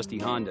loved my trusty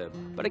Honda,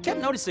 but I kept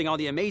noticing all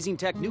the amazing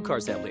tech new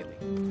cars have lately.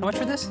 How much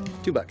for this?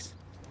 $2.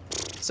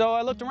 So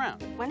I looked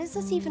around. When is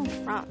this even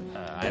from?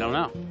 I don't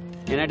know.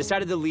 And I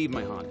decided to leave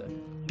my Honda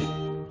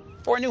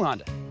for a new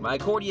Honda. My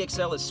Accord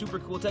EXL has super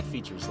cool tech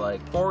features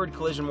like forward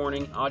collision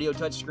warning, audio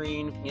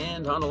touchscreen,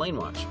 and Honda Lane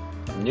Watch.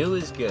 New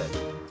is good.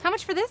 How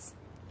much for this?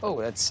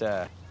 Oh, that's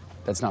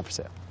not for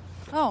sale.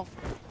 Oh.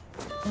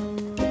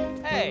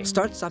 Hey!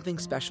 Start something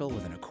special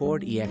with an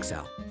Accord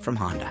EXL from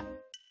Honda.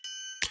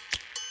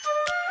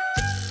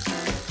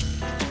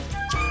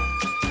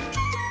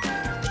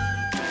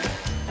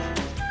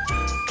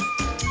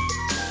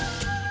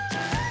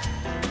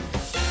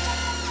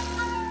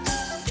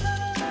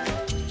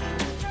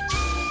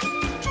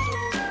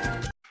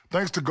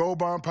 Thanks to Gold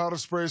Bond Powder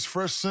Spray's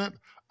fresh scent,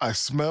 I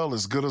smell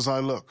as good as I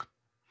look.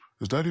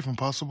 Is that even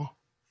possible?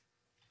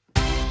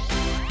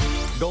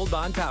 Gold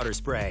Bond Powder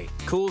Spray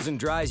cools and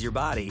dries your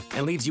body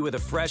and leaves you with a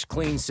fresh,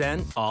 clean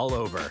scent all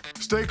over.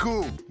 Stay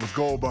cool with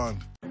Gold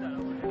Bond.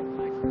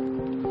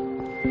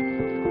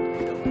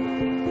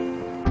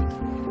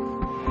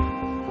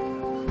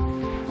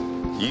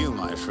 You,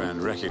 my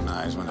friend,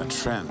 recognize when a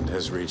trend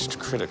has reached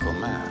critical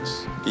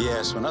mass.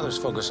 Yes, when others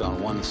focus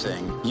on one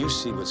thing, you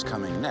see what's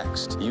coming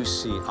next. You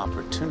see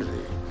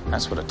opportunity.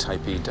 That's what a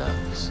Type E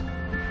does.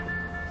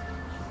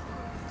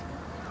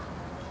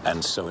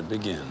 And so it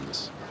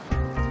begins.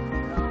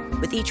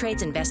 With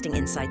E-Trade's Investing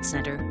Insight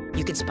Center,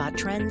 you can spot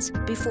trends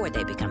before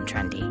they become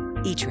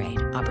trendy. E-Trade,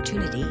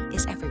 opportunity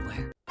is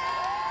everywhere.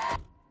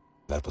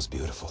 That was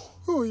beautiful.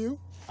 Who are you?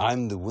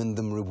 I'm the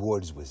Wyndham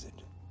Rewards Wizard.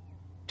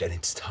 Then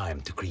it's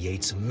time to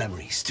create some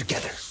memories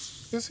together.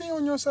 Is he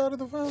on your side of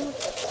the family? I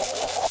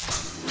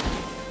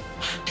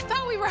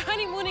thought we were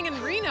honeymooning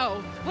in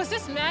Reno. Was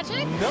this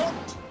magic? No.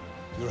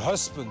 Your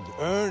husband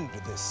earned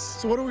this.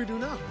 So what do we do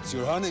now? It's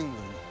your honeymoon.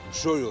 I'm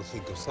sure you'll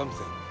think of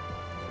something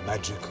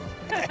magical.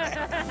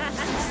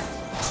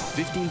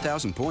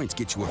 15,000 points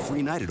get you a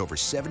free night at over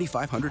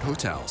 7,500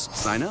 hotels.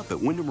 Sign up at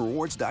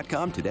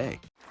WyndhamRewards.com today.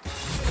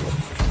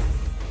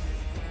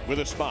 With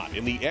a spot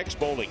in the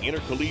X-Bowling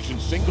Intercollegiate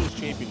Singles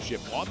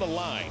Championship on the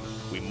line,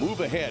 we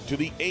move ahead to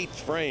the 8th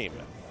frame.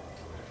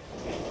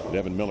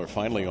 Devon Miller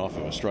finally off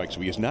of a strike, so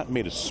he has not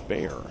made a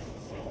spare.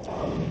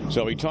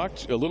 So he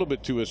talked a little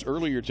bit to us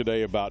earlier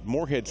today about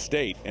Morehead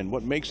State and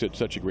what makes it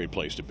such a great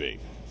place to be.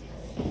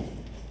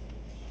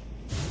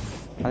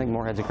 I think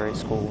Morehead's a great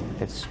school.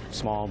 It's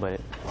small, but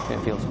it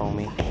feels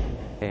homey.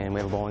 And we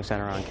have a bowling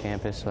center on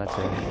campus, so that's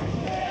a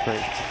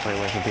great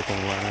way for people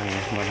to learn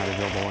and learn how to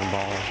drill bowling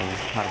balls and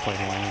how to play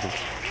the lanes. It's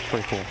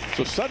pretty cool.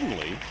 So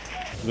suddenly,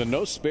 the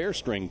no spare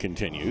string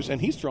continues,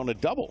 and he's thrown a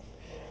double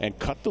and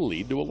cut the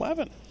lead to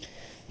 11.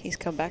 He's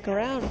come back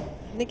around.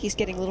 I think he's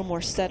getting a little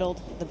more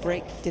settled. The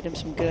break did him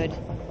some good.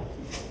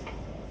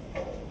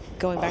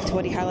 Going back to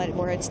what he highlighted,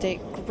 Morehead State,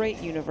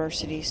 great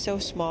university, so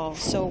small,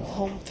 so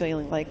home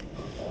feeling. Like,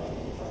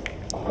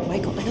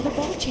 Michael, another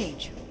ball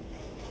change.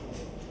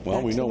 Well,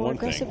 Back we know to one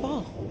aggressive thing.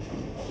 ball.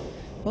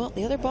 Well,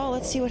 the other ball,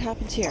 let's see what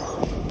happens here.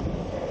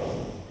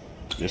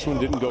 This one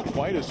didn't go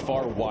quite as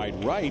far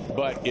wide right,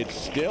 but it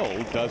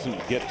still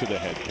doesn't get to the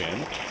head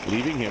pin,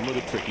 leaving him with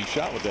a tricky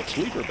shot with that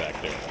sleeper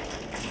back there.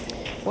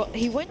 Well,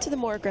 he went to the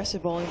more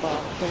aggressive bowling ball.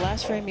 The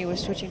last frame he was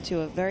switching to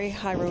a very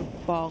high road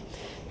ball.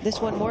 This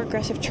one more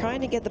aggressive,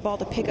 trying to get the ball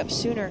to pick up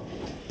sooner.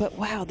 But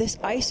wow, this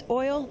ice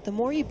oil, the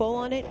more you bowl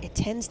on it, it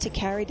tends to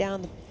carry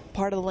down the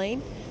part of the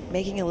lane,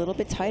 making it a little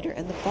bit tighter,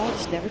 and the ball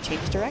just never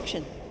changed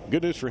direction.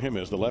 Good news for him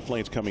is the left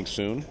lane's coming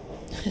soon.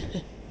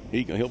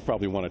 He'll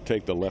probably want to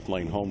take the left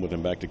lane home with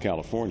him back to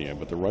California,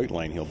 but the right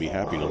lane he'll be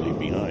happy to leave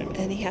behind.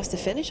 And he has to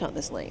finish on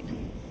this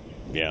lane.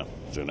 Yeah,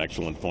 it's an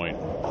excellent point.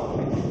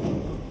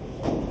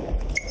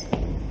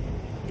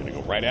 Gonna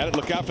go right at it.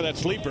 Look out for that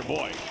sleeper,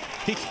 boy.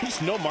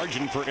 There's no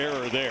margin for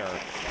error there.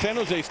 San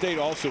Jose State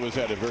also has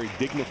had a very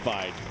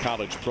dignified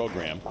college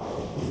program.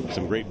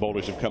 Some great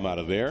bowlers have come out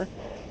of there,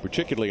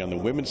 particularly on the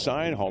women's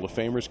side. Hall of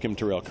Famers Kim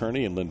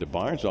Terrell-Kearney and Linda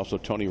Barnes, also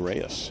Tony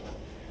Reyes.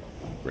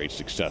 Great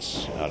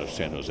success out of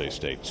San Jose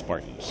State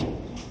Spartans.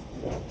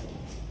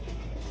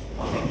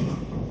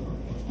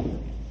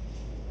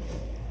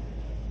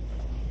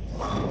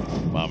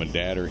 Mom and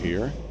Dad are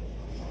here.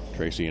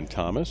 Tracy and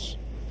Thomas.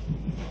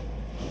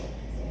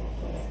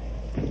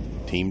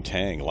 Team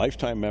Tang,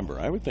 lifetime member.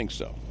 I would think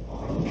so.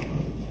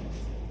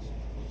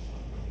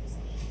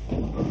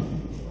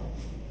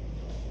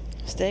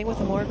 Staying with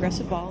a more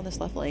aggressive ball in this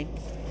left lane.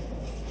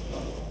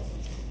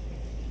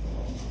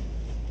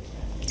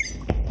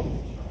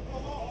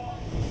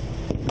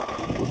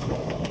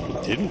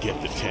 Didn't get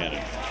the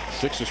 10.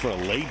 6 just sort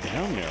of laid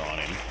down there on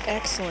him.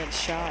 Excellent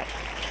shot.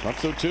 Thought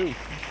so too.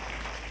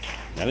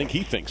 I think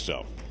he thinks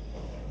so.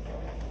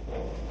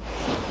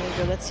 There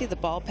Walker. Let's see the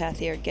ball path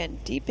here again,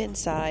 deep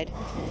inside.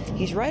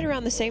 He's right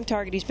around the same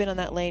target he's been on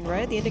that lane,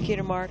 right at the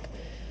indicator mark.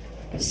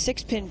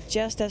 6-pin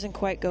just doesn't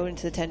quite go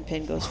into the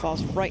 10-pin,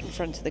 falls right in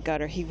front of the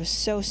gutter. He was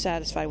so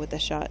satisfied with the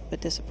shot,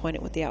 but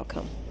disappointed with the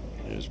outcome.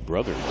 His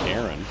brother,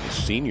 Aaron, is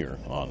senior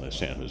on the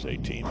San Jose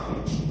team.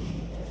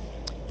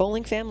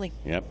 Bowling family.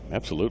 Yep,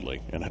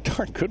 absolutely. And a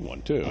darn good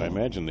one, too. I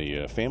imagine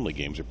the family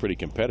games are pretty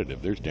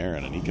competitive. There's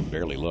Darren, and he can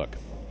barely look.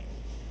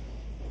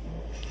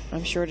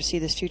 I'm sure to see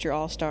this future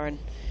all-star in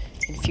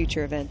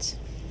future events.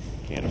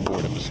 Can't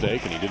afford a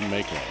mistake, and he didn't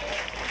make one.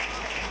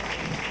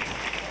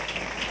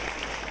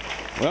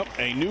 Well,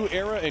 a new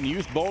era in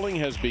youth bowling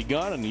has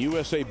begun, and the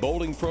USA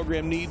Bowling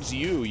program needs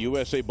you.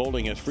 USA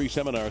Bowling has free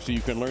seminars so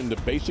you can learn the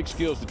basic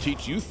skills to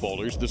teach youth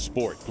bowlers the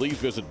sport. Please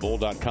visit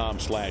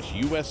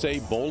bowl.com/USA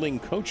Bowling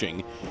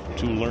Coaching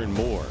to learn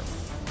more.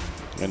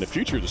 And the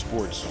future of the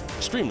sport's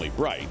extremely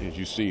bright, as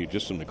you see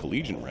just in the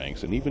collegiate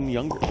ranks, and even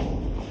younger.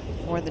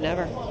 More than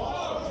ever.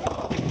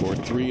 For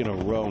 3 in a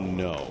row,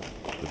 no.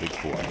 The Big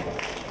Four.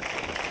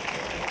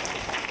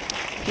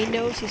 He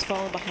knows he's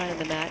fallen behind in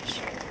the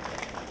match.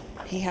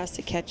 He has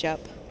to catch up.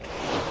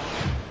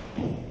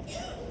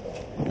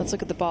 Let's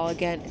look at the ball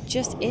again.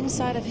 Just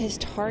inside of his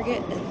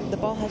target, and the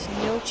ball has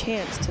no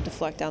chance to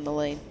deflect down the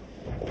lane.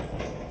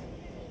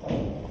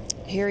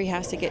 Here he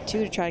has to get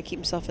 2 to try to keep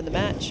himself in the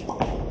match.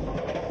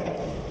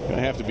 Going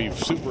to have to be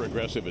super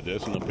aggressive at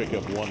this, and they'll pick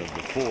up 1 of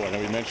the 4. Now,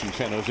 we mentioned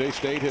San Jose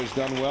State has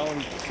done well,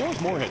 and so has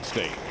Morehead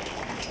State.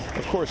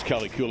 Of course,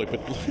 Kelly Kulik,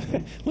 but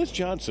Liz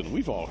Johnson,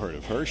 we've all heard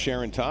of her.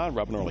 Sharon Todd,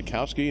 Robin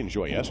Orlikowski, and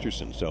Joy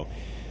Esterson. So,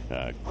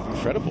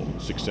 incredible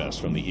success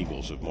from the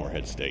Eagles of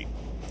Morehead State.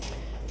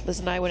 Liz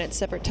and I went at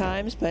separate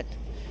times, but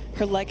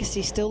her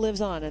legacy still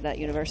lives on at that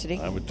university.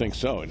 I would think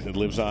so. It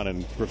lives on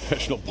in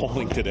professional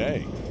bowling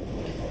today.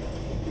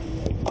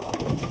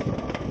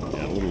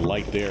 And a little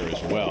light there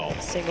as well.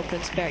 Single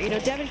pin spare. You know,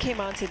 Devon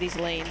came onto these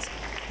lanes.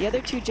 The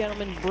other 2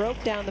 gentlemen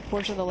broke down the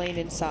portion of the lane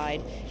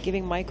inside,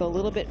 giving Michael a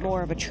little bit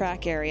more of a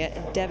track area,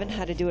 and Devon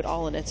had to do it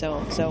all on its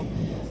own. So,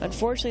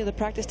 unfortunately, the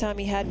practice time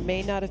he had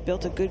may not have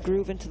built a good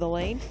groove into the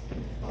lane,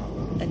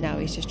 and now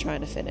he's just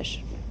trying to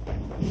finish.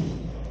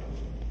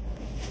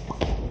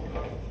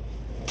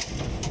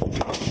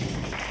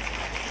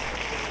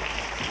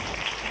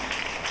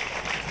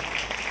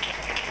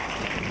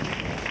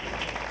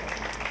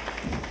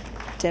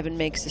 Devon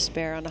makes the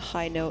spare on a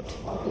high note.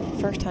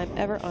 First time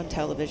ever on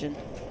television.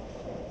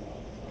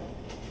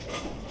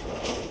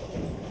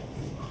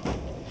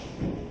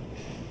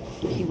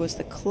 He was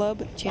the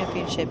club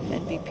championship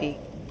MVP.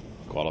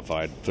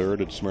 Qualified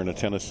 3rd at Smyrna,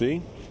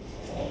 Tennessee.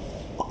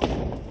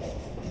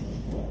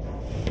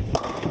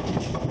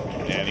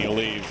 And he'll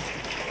leave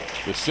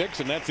the 6,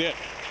 and that's it.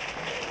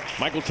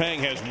 Michael Tang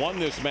has won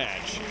this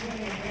match.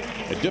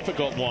 A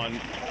difficult one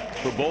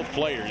for both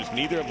players.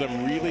 Neither of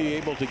them really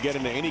able to get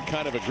into any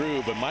kind of a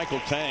groove, but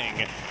Michael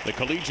Tang, the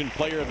Collegiate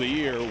Player of the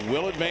Year,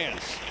 will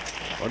advance.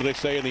 What do they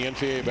say in the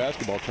NCAA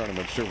basketball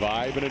tournament?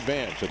 Survive and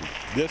advance. And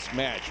this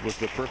match was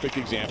the perfect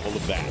example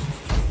of that.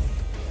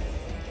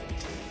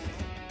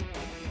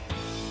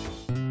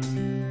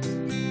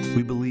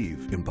 We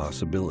believe in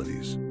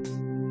possibilities.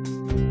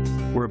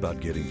 We're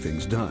about getting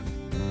things done,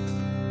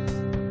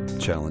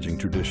 challenging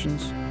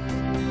traditions,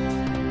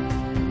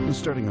 and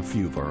starting a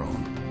few of our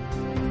own.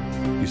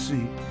 You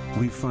see,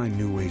 we find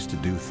new ways to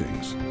do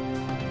things.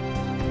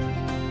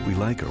 We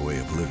like our way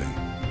of living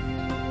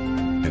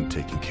and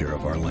taking care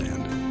of our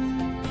land.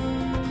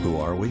 Who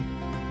are we?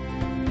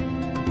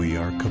 We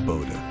are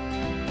Kubota.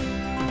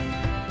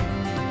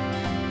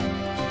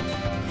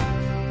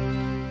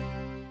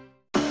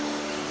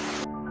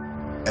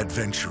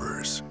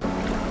 Adventurers,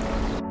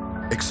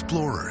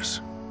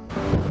 explorers,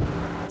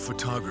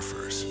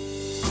 photographers,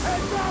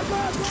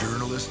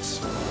 journalists,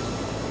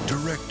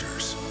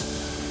 directors,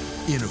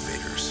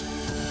 innovators.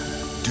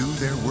 Do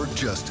their work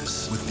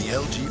justice with the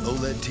LG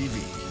OLED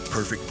TV.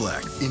 Perfect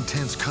black,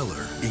 intense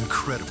color,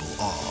 incredible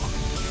awe.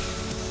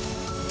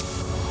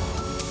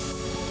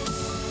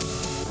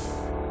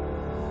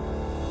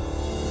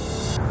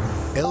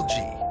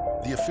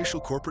 LG, the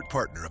official corporate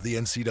partner of the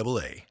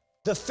NCAA.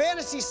 The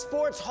Fantasy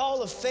Sports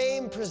Hall of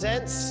Fame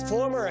presents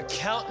former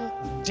accountant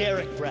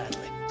Derek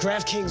Bradley.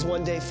 DraftKings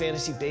One Day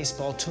Fantasy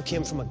Baseball took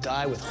him from a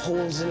guy with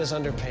holes in his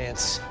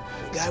underpants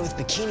to a guy with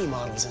bikini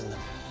models in them.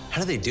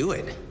 How do they do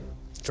it?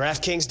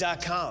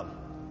 DraftKings.com.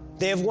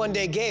 They have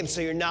one-day games, so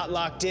you're not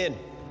locked in.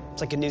 It's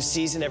like a new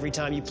season every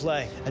time you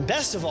play. And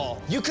best of all,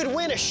 you could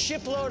win a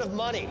shipload of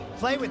money.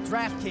 Play with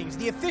DraftKings,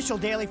 the official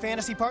daily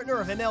fantasy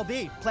partner of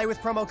MLB. Play with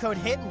promo code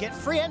HIT and get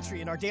free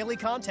entry in our daily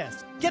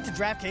contest. Get to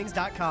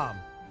DraftKings.com.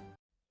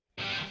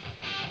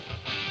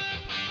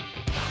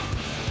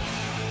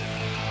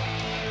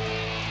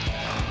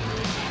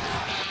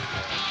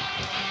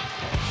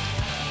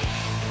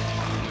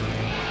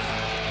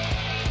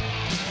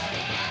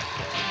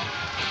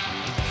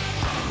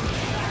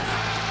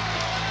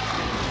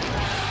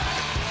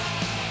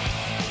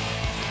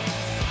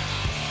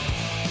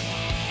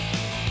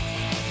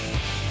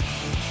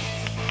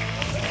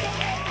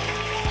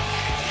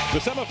 The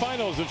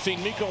semifinals have seen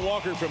Meeko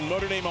Walker from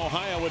Notre Dame,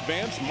 Ohio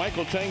advance.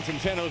 Michael Tang from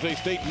San Jose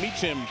State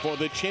meets him for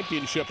the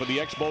championship of the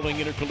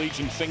X-Bowling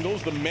Intercollegiate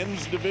Singles, the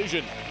men's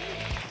division.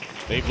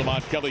 Dave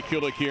Lamont, Kelly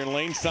Kulik here in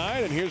lane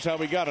side, and here's how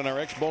we got on our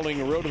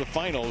X-Bowling road to the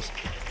finals.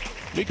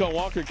 Meeko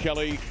Walker,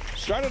 Kelly,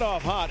 started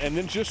off hot and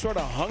then just sort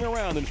of hung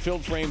around and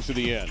filled frames to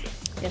the end.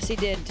 Yes, he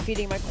did,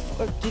 defeating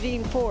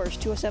fours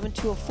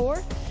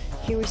 207-204.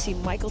 Here we see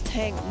Michael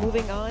Tang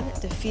moving on,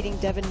 defeating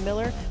Devon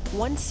Miller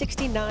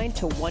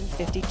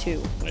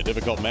 169-152. A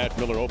difficult match.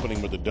 Miller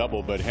opening with a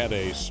double, but had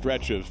a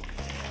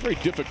very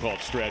difficult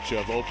stretch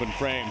of open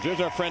frames.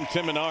 There's our friend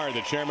Tim Menard,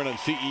 the chairman and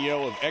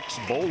CEO of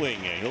X-Bowling.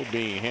 He'll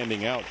be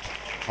handing out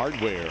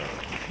hardware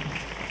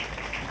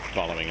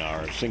following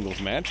our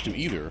singles match to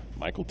either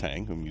Michael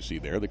Tang, whom you see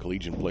there, the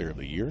Collegiate Player of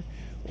the Year,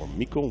 or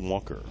Meeko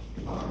Walker.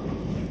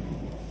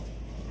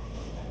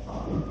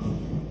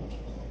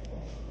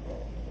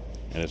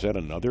 And is that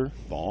another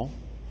ball?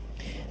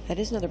 That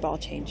is another ball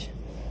change.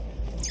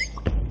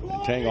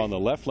 And Tang on the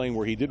left lane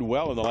where he did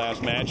well in the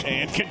last match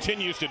and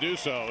continues to do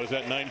so as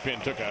that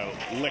 9-pin took a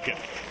licking.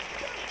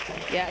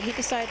 Yeah, he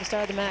decided to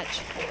start the match.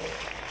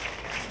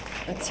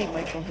 Let's see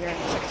Michael here in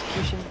his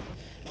execution.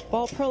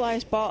 Ball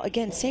paralyzed ball.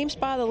 Again, same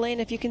spot of the lane.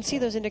 If you can see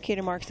those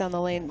indicator marks down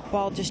the lane,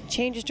 ball just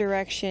changes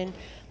direction.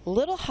 A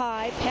little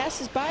high,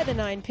 passes by the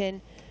 9-pin,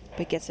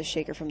 but gets a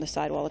shaker from the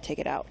sidewall to take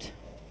it out.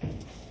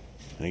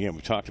 And again,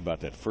 we talked about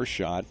that first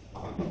shot.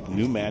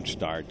 New match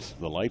starts.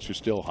 The lights are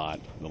still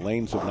hot. The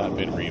lanes have not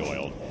been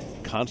re-oiled.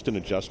 Constant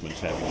adjustments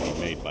having to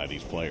be made by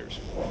these players.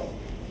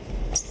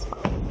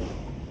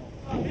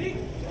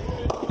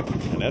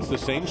 And that's the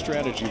same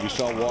strategy we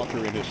saw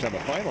Walker in his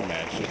semifinal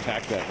match to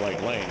attack that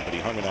right lane, but he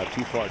hung it out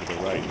too far to the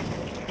right.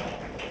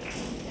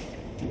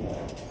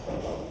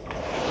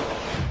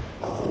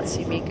 Let's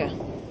see Meeko.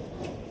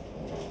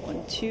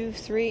 1, 2,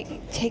 3.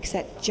 He takes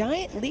that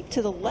giant leap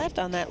to the left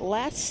on that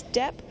last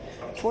step,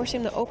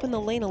 forcing him to open the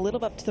lane a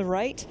little up to the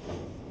right.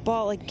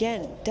 Ball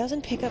again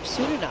doesn't pick up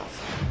soon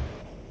enough.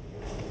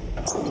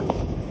 Has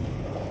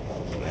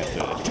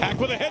to attack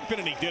with a head pin,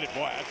 and he did it.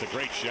 Boy, that's a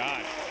great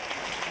shot.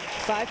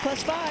 5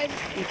 + 5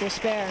 equals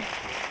spare.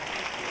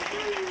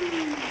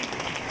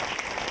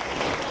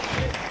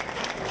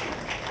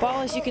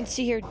 Ball, as you can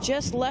see here,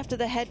 just left of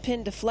the head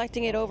pin,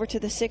 deflecting it over to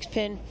the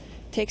 6-pin,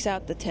 takes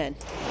out the 10.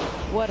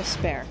 What a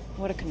spare.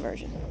 What a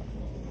conversion.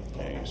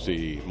 Okay, you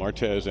see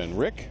Martez and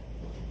Rick,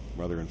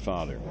 brother and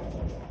father.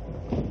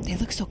 They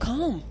look so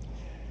calm.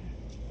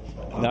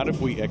 Not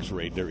if we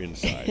x-rayed their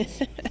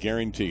insides.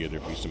 Guarantee you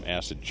there'd be some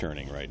acid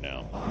churning right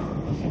now.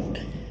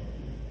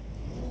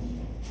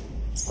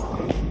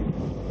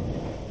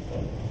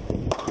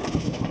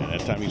 And that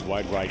time he's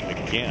wide right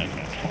again.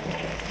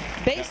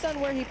 Based on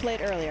where he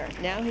played earlier,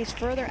 now he's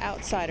further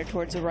outside or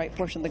towards the right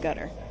portion of the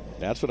gutter.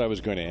 That's what I was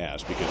going to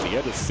ask, because he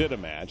had to sit a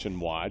match and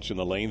watch, and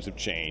the lanes have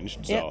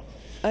changed. So yep.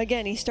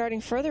 Again, he's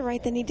starting further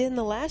right than he did in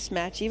the last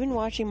match. Even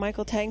watching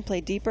Michael Tang play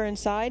deeper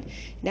inside,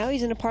 now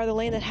he's in a part of the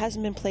lane that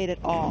hasn't been played at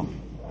all.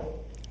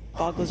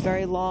 Ball goes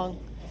very long,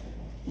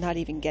 not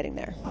even getting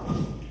there.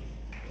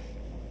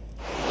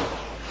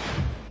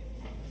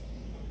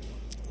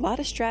 A lot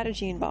of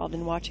strategy involved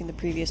in watching the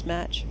previous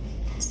match.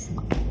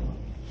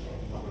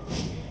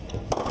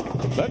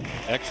 But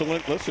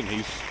excellent. Listen,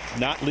 he's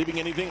not leaving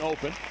anything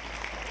open.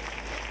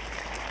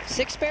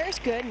 6 spares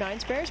good, 9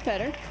 spares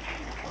better.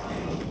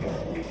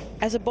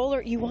 As a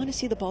bowler, you want to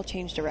see the ball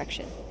change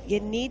direction. You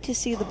need to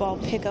see the ball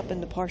pick up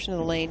in the portion of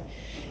the lane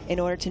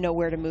in order to know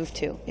where to move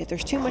to. If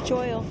there's too much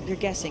oil, you're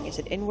guessing, is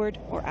it inward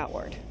or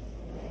outward?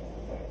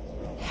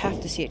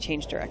 Have to see it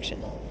change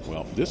direction.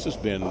 Well, this has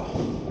been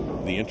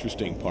the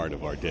interesting part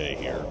of our day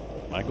here.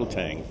 Michael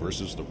Tang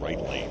versus the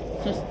right lane.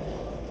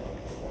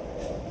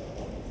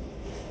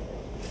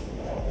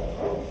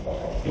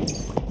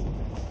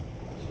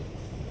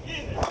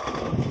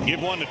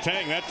 Give one to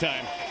Tang that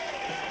time.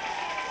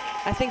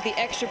 I think the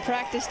extra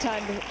practice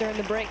time during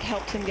the break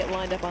helped him get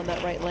lined up on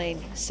that right lane.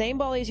 Same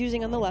ball he's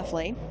using on the left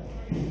lane.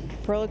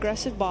 Pearl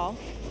aggressive ball.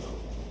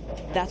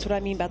 That's what I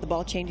mean by the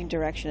ball changing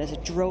direction as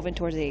it drove in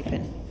towards the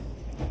 8-pin.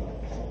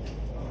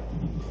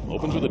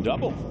 Opens with a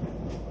double.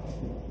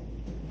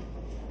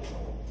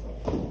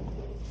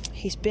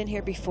 He's been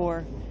here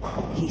before.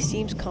 He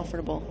seems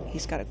comfortable.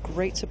 He's got a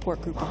great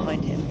support group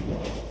behind him.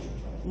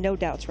 No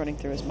doubts running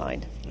through his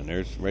mind. And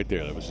there's right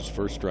there. That was his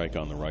first strike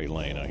on the right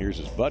lane. Now here's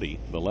his buddy,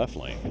 the left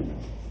lane.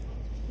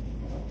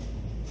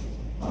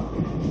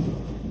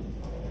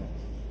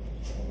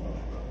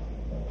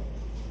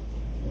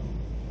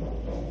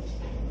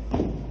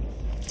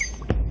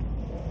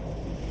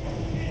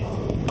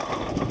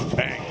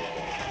 Bang.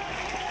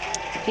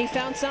 He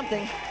found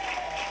something.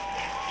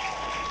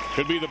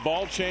 Could be the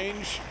ball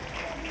change.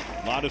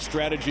 A lot of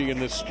strategy in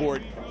this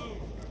sport.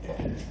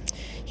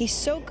 He's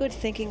so good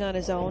thinking on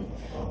his own,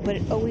 but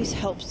it always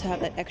helps to have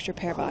that extra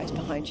pair of eyes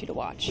behind you to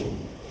watch.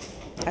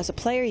 As a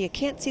player, you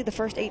can't see the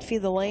first 8 feet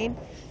of the lane.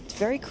 It's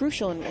very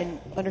crucial in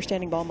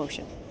understanding ball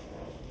motion.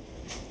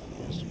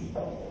 His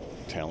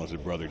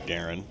talented brother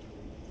Darren,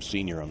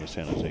 senior on the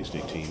San Jose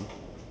State team,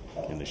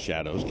 in the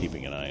shadows,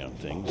 keeping an eye on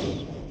things.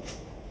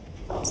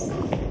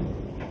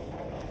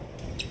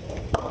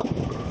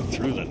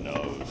 Through the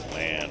nose,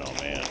 man, oh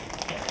man.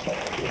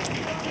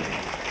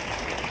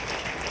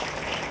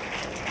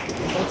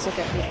 Let's look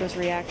at Meeko's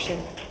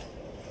reaction.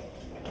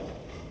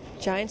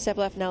 Giant step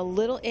left, now a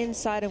little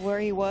inside of where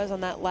he was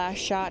on that last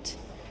shot.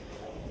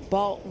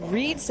 Ball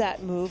reads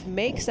that move,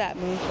 makes that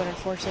move, but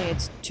unfortunately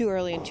it's too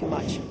early and too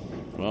much.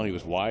 Well, he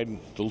was wide, a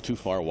little too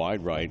far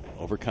wide right,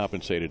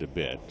 overcompensated a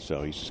bit,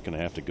 so he's just going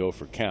to have to go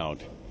for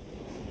count.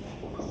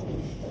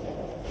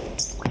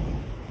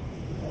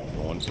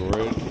 Going for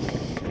it.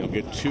 He'll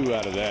get 2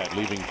 out of that,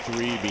 leaving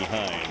 3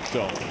 behind.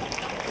 So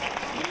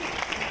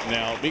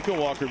now Meeko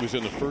Walker was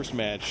in the first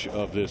match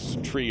of this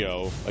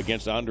trio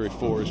against Andre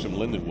Forrest from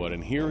Lindenwood,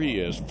 and here he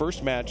is.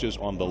 First match is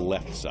on the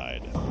left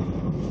side.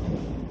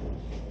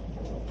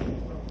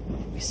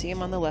 We see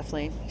him on the left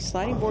lane. He's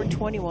sliding board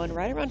 21,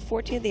 right around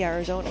 14 of the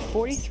arrow zone,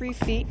 43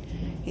 feet.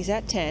 He's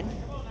at 10.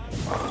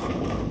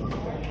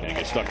 And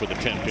gets stuck with a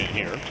 10 pin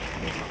here.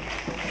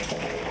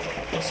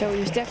 So he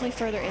was definitely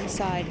further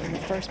inside in the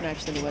first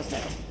match than he was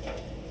now.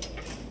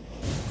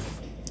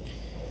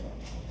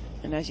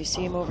 And as you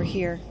see him over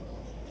here,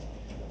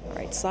 all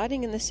right,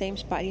 sliding in the same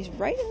spot. He's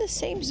right in the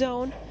same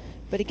zone,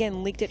 but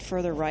again, leaked it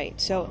further right.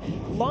 So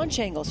launch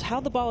angles, how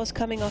the ball is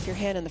coming off your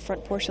hand in the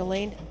front portion of the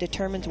lane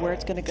determines where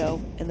it's going to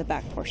go in the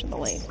back portion of the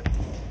lane.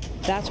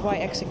 That's why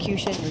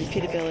execution and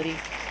repeatability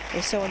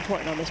is so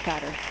important on this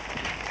pattern.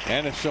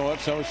 And it's so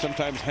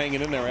sometimes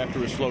hanging in there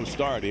after a slow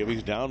start.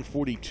 He's down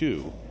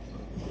 42.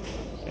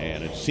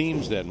 And it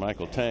seems that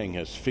Michael Tang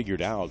has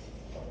figured out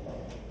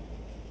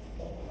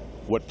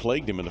what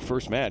plagued him in the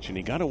first match, and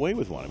he got away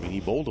with one. I mean, he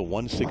bowled a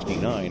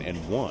 169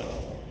 and won.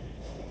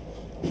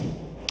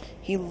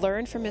 He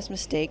learned from his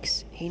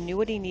mistakes. He knew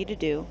what he needed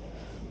to do.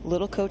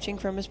 Little coaching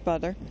from his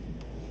brother.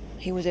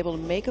 He was able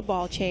to make a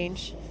ball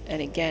change,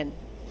 and again,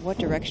 what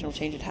directional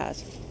change it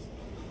has.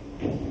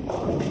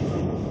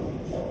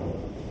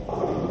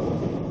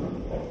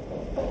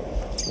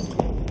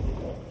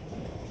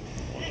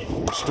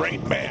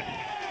 Straight man.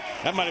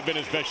 That might have been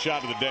his best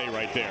shot of the day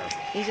right there.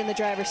 He's in the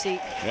driver's seat.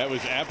 That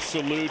was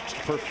absolute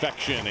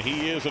perfection.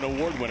 He is an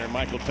award winner,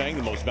 Michael Tang,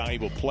 the most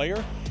valuable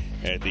player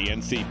at the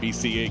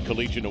NCBCA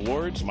Collegiate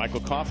Awards.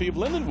 Michael Coffey of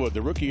Lindenwood,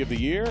 the Rookie of the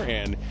Year,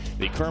 and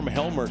the Kerm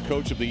Helmer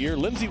Coach of the Year,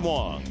 Lindsey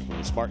Wong from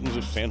the Spartans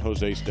of San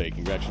Jose State.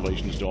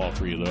 Congratulations to all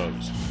 3 of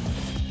those.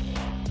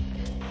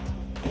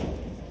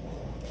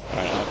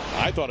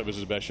 I thought it was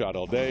his best shot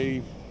all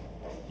day.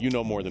 You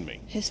know more than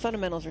me. His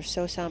fundamentals are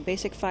so sound.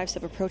 Basic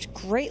 5-step approach,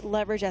 great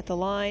leverage at the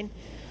line.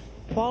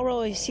 Ball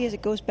roll, you see as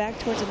it goes back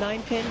towards the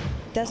 9-pin,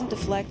 doesn't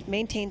deflect,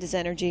 maintains his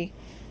energy.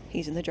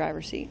 He's in the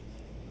driver's seat.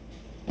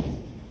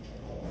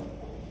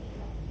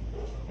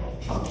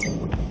 Wow.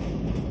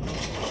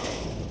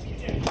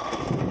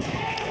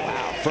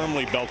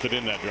 Firmly belted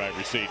in that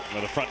driver's seat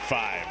with a front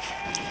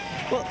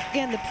 5. Well,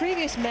 again, the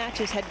previous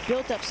matches had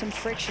built up some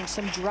friction,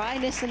 some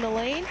dryness in the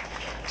lane.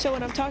 So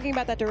when I'm talking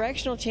about that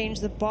directional change,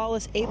 the ball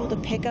is able to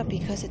pick up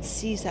because it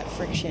sees that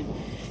friction.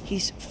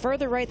 He's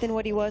further right than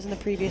what he was in the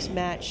previous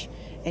match,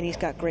 and he's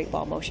got great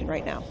ball motion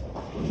right now.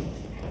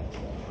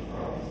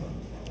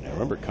 I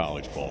remember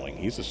college bowling.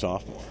 He's a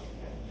sophomore.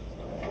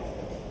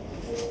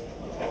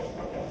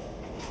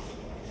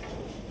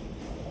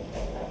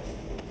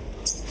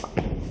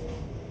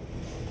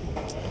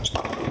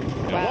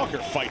 Wow. Walker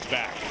fights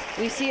back.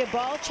 We see a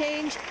ball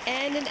change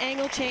and an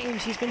angle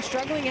change. He's been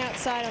struggling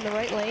outside on the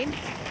right lane.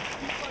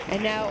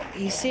 And now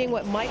he's seeing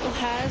what Michael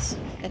has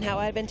and how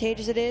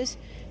advantageous it is.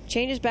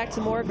 Changes back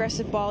to more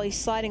aggressive ball. He's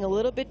sliding a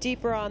little bit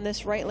deeper on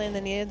this right lane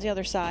than he is on the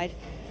other side.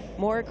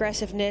 More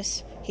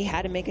aggressiveness. He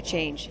had to make a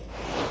change.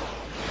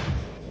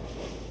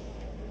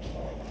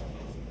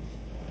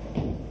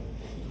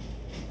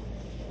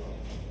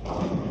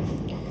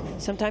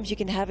 Sometimes you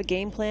can have a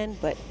game plan,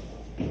 but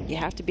you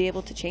have to be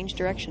able to change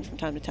direction from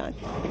time to time.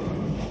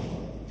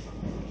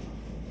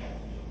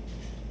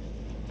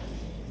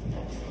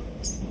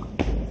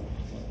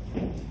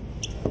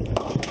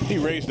 He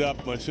raised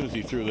up as soon as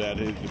he threw that.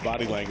 His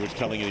body language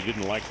telling you he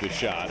didn't like the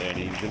shot, and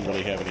he didn't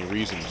really have any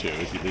reason to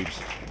as he leaves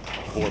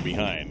 4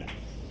 behind.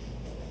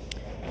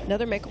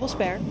 Another makeable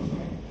spare.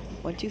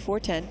 1, 2, 4,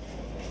 10.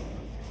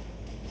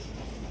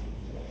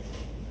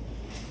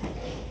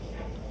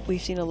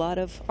 We've seen a lot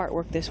of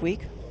artwork this week.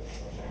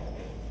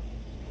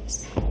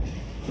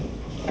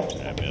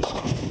 I missed.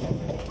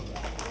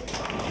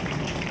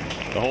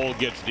 The hole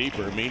gets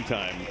deeper.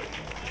 Meantime,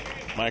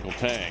 Michael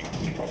Tang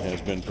has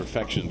been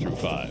perfection through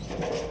 5.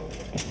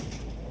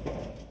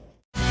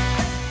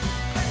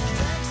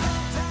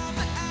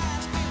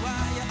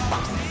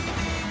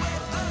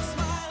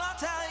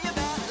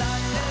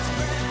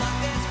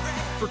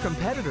 For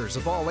competitors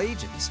of all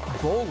ages,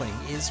 bowling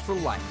is for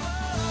life.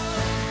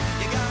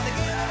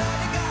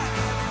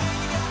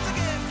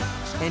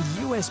 And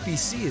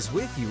USBC is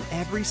with you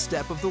every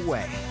step of the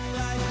way.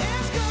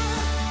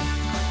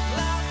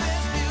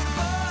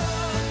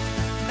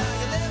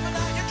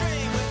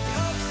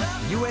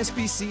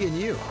 USBC and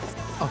you,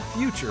 a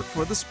future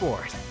for the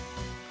sport.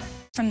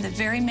 From the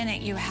very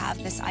minute you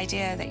have this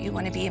idea that you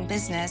want to be in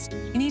business,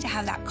 you need to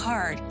have that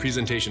card.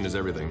 Presentation is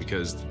everything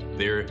because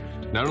they're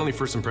not only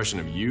first impression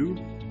of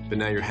you, but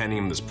now you're handing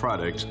them this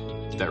product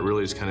that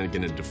really is kind of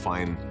going to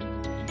define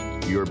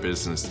your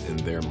business in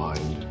their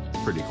mind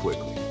pretty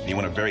quickly. You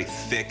want a very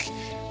thick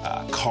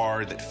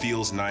card that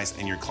feels nice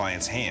in your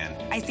client's hand.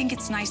 I think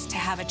it's nice to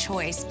have a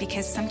choice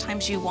because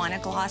sometimes you want a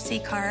glossy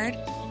card,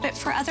 but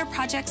for other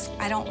projects,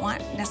 I don't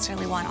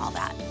necessarily want all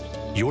that.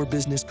 Your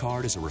business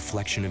card is a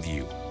reflection of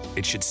you.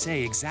 It should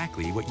say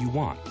exactly what you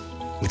want.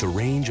 With a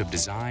range of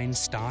design,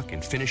 stock,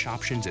 and finish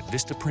options at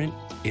Vistaprint,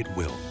 it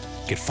will.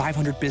 Get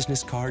 500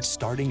 business cards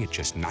starting at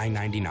just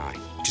 $9.99.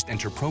 Just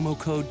enter promo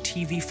code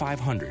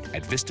TV500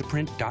 at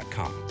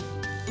Vistaprint.com.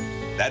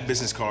 That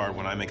business card,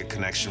 when I make a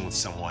connection with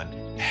someone,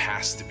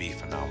 has to be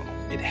phenomenal.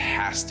 It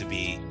has to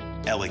be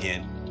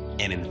elegant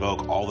and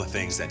invoke all the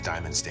things that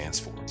Diamond stands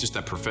for. Just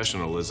that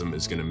professionalism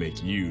is going to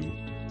make you,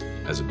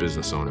 as a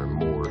business owner,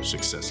 more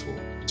successful,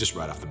 just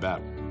right off the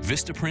bat.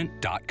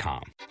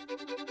 Vistaprint.com.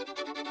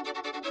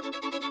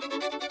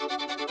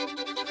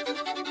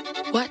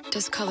 What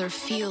does color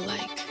feel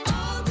like?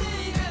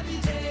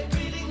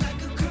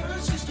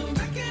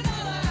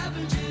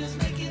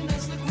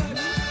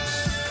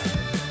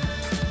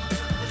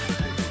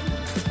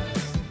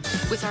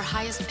 With our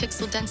highest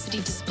pixel density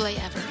display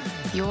ever,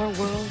 your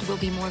world will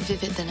be more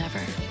vivid than ever.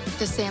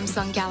 The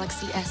Samsung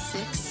Galaxy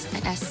S6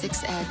 and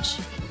S6 Edge.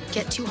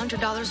 Get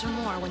 $200 or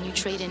more when you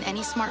trade in any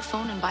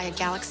smartphone and buy a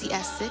Galaxy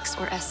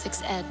S6 or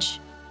S6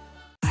 Edge.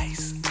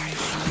 Ice.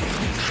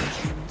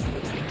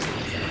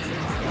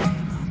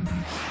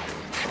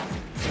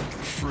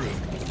 Fruit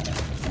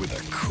with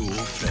a cool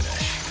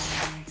finish.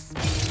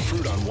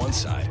 Fruit on one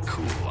side,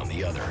 cool on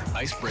the other.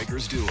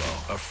 Icebreakers Duo,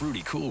 a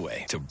fruity cool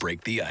way to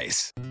break the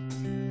ice.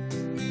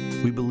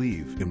 We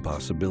believe in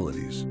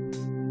possibilities.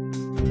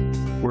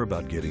 We're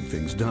about getting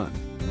things done,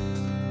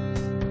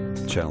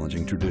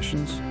 challenging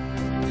traditions,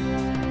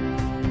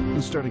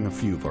 and starting a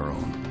few of our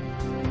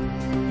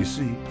own. You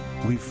see,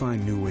 we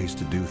find new ways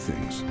to do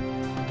things.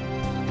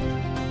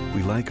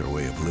 We like our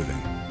way of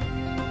living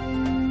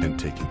and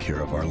taking care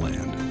of our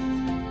land.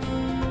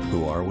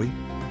 Who are we?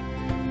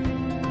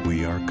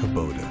 We are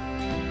Kubota.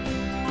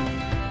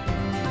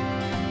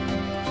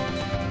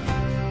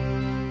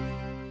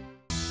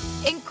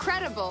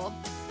 Incredible!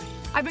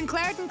 I've been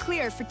Claritin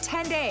Clear for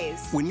 10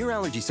 days. When your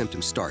allergy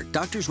symptoms start,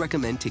 doctors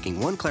recommend taking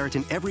one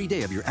Claritin every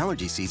day of your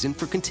allergy season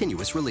for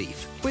continuous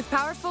relief. With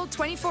powerful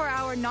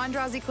 24-hour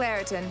non-drowsy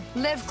Claritin,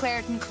 live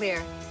Claritin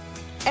Clear.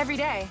 Every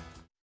day.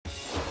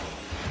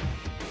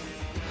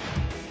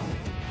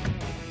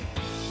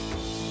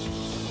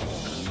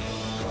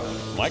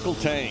 Michael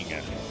Tang,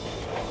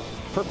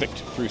 perfect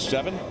through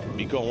 7.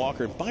 Meeko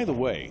Walker. By the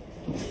way,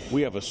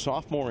 we have a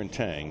sophomore in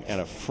Tang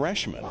and a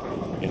freshman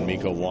in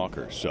Meeko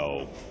Walker.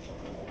 So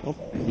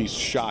don't be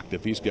shocked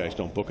if these guys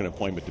don't book an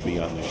appointment to be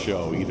on the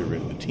show, either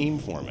in the team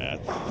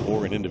format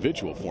or an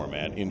individual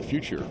format in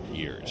future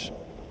years.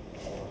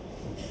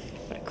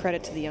 But a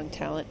credit to the young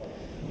talent,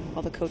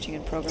 all the coaching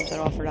and programs that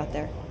are offered out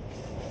there.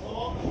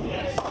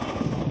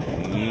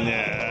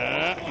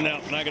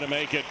 No, not going to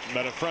make it,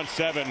 but a front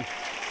 7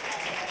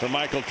 for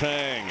Michael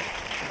Tang.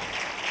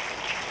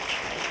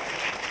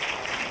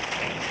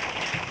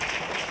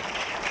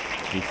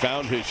 He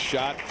found his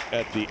shot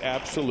at the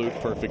absolute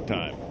perfect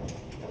time.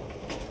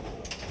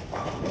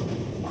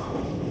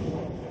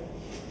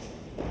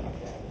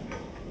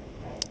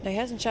 Now, he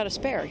hasn't shot a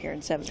spare here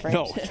in 7 frames.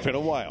 No, it's been a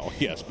while,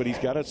 yes, but he's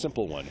got a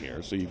simple one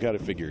here, so you've got to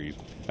figure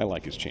I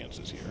like his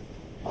chances here.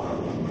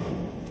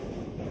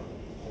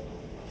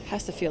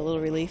 Has to feel a little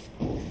relief.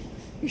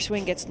 Your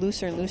swing gets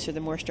looser and looser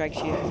the more strikes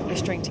you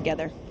string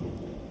together.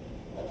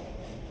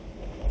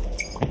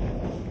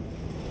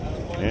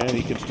 And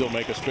he can still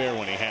make a spare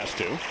when he has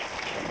to.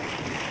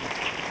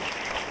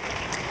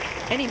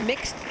 Any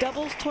mixed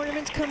doubles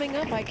tournaments coming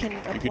up? I can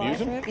apply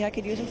for him. Yeah, I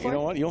could use him for. You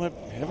know what? You'll have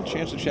a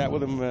chance to chat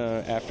with him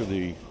after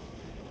the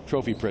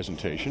trophy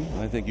presentation.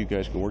 I think you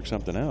guys can work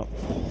something out.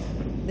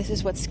 This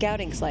is what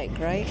scouting's like,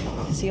 right?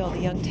 See all the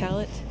young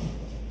talent.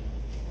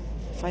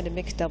 Find a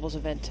mixed doubles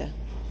event to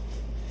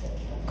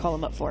call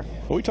him up for.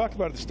 Well, we talked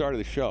about at the start of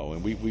the show,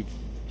 and we've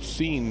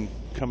seen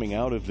coming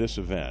out of this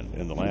event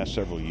in the last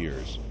several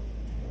years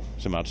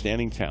some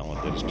outstanding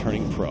talent that is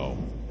turning pro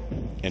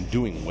and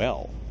doing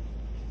well.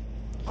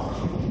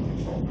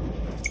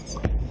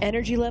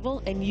 Energy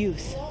level and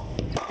youth.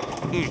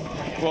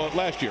 Well,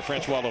 last year,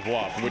 Francois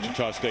Lavoie from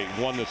Wichita State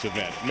won this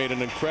event, made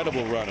an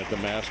incredible run at the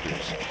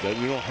Masters.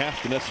 You don't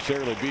have to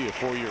necessarily be a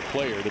 4-year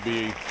player to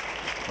be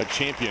a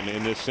champion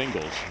in this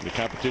singles. The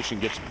competition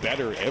gets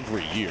better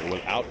every year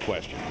without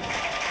question.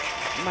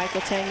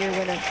 Michael Tang, your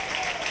winner.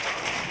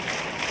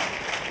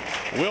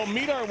 We'll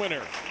meet our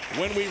winner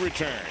when we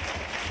return.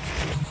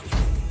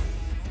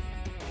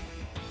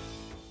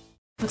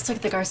 Looks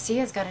like the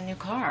Garcia's got a new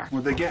car.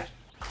 What'd they get?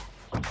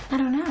 I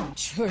don't know.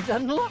 Sure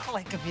doesn't look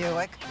like a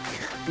Buick.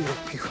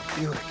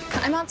 Buick.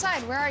 I'm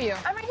outside. Where are you?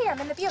 I'm right here.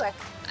 I'm in the Buick.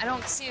 I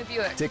don't see a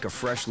Buick. Take a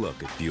fresh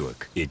look at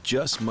Buick. It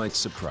just might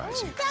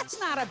surprise you. That's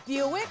not a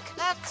Buick.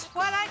 That's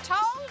what I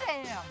told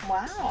him.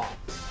 Wow.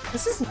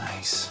 This is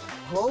nice.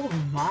 Oh,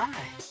 my.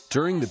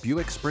 During the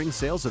Buick Spring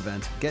Sales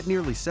Event, get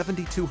nearly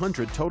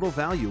 $7,200 total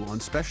value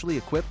on specially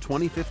equipped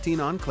 2015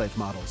 Enclave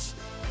models.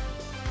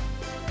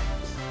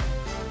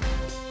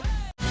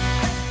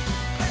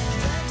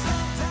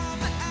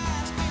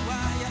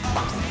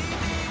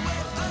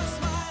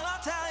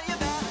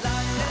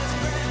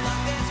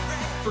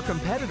 For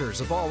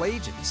competitors of all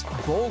ages,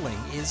 bowling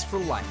is for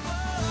life.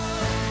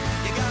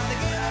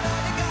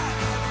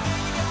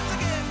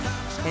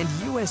 And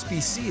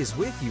USBC is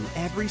with you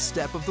every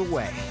step of the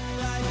way.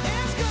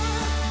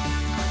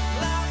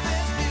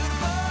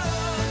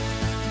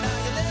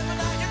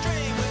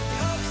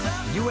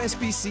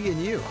 USBC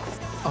and you,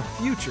 a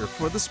future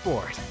for the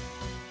sport.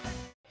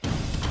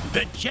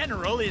 The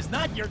General is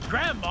not your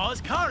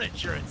grandma's car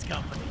insurance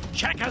company.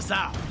 Check us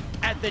out.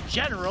 At The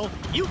General,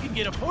 you can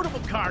get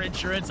affordable car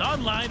insurance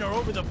online or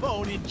over the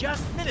phone in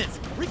just minutes,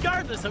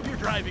 regardless of your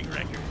driving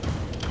record.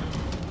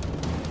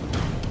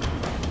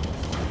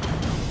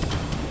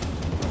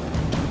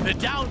 The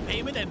down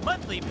payment and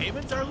monthly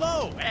payments are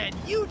low, and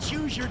you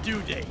choose your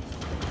due date.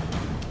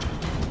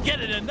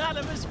 Get an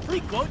anonymous free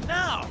quote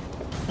now.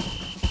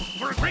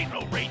 For a great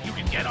low rate you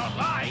can get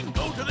online,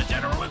 go to The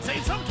General and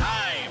save some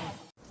time.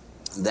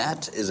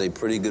 That is a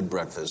pretty good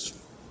breakfast.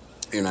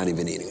 You're not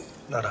even eating.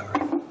 Not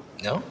hungry.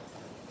 No?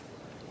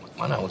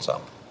 Why not? What's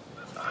up?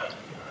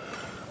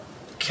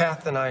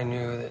 Kath and I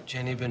knew that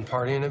Jenny'd been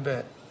partying a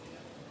bit.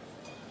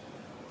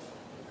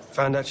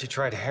 Found out she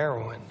tried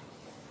heroin.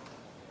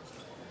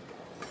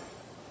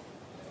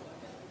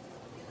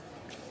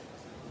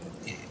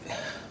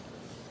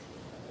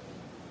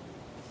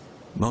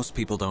 Most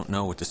people don't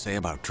know what to say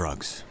about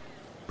drugs,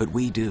 but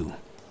we do.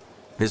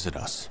 Visit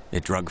us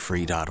at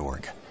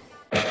drugfree.org.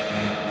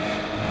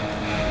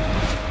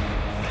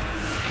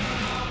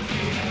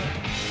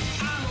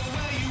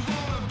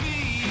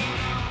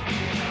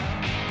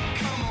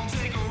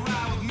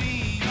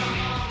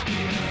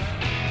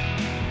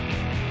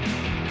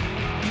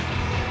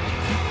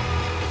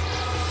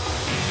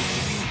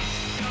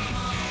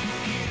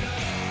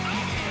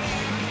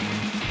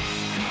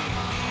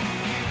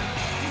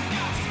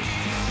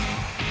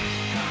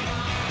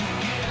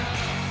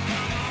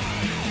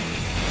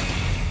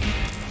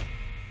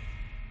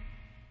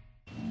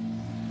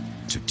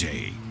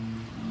 Today,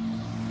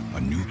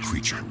 a new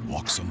creature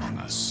walks among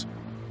us,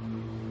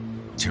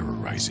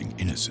 terrorizing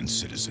innocent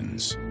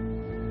citizens.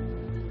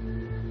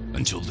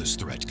 Until this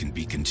threat can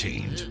be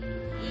contained,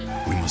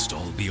 we must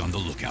all be on the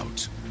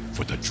lookout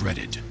for the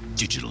dreaded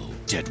digital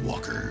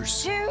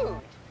deadwalkers. Dude!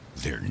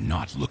 They're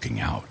not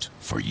looking out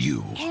for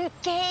you.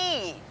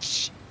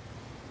 Engage!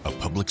 A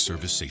public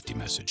service safety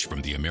message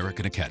from the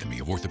American Academy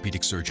of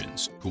Orthopedic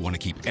Surgeons, who want to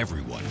keep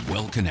everyone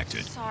well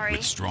connected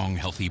with strong,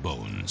 healthy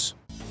bones.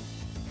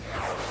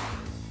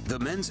 The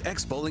Men's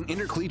X-Bowling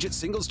Intercollegiate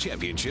Singles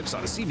Championships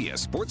on CBS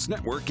Sports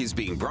Network is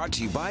being brought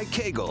to you by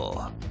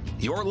Kegel.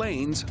 Your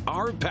lanes,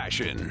 our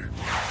passion.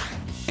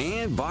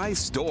 And by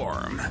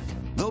Storm,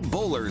 the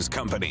Bowlers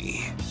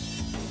Company.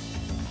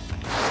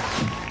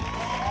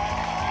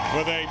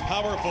 With a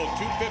powerful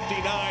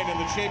 259 in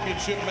the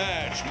championship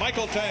match,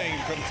 Michael Tang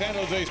from San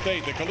Jose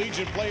State, the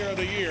Collegiate Player of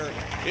the Year,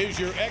 is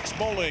your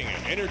X-Bowling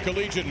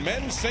Intercollegiate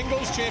Men's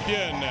Singles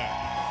Champion.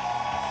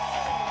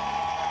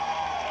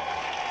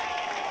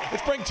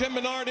 Let's bring Tim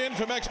Menard in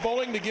from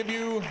X-Bowling to give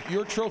you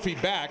your trophy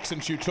back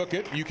since you took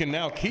it. You can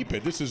now keep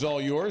it. This is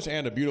all yours,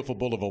 and a beautiful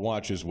bull of a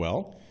watch as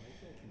well.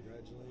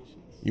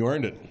 Congratulations. You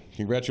earned it.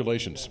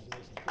 Congratulations.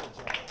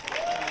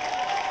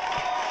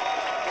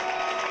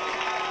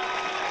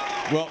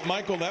 Well,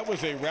 Michael, that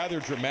was a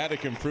rather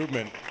dramatic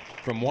improvement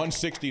from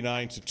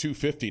 169 to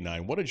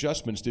 259. What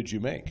adjustments did you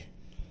make?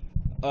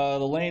 The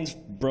lanes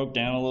broke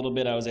down a little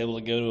bit. I was able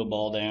to go to a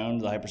ball down,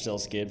 the hypercell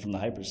skid from the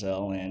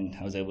hypercell, and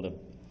I was able to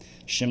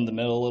shim the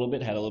middle a little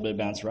bit, had a little bit of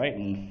bounce right,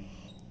 and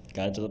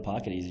got it to the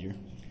pocket easier.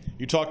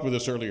 You talked with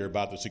us earlier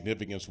about the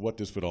significance, what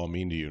this would all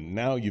mean to you.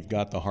 Now you've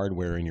got the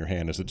hardware in your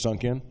hand. Has it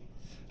sunk in?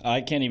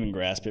 I can't even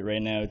grasp it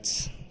right now.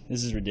 This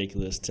is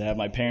ridiculous to have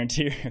my parents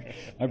here,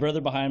 my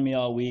brother behind me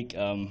all week.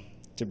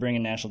 To bring a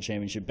national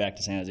championship back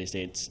to San Jose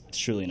State, it's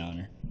truly an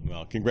honor.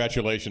 Well,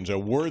 congratulations, a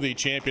worthy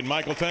champion,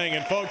 Michael Tang.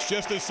 And folks,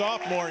 just a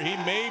sophomore, he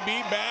may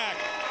be back.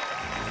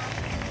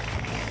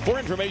 For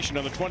information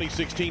on the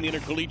 2016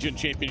 Intercollegiate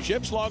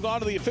Championships, log on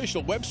to the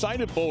official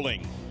website of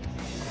bowling.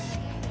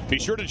 Be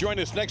sure to join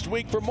us next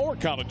week for more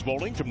college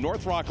bowling from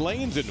Northrock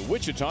Lanes in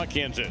Wichita,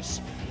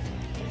 Kansas.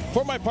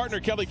 For my partner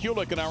Kelly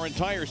Kulick and our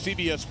entire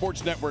CBS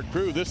Sports Network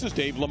crew, this is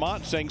Dave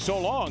Lamont saying so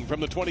long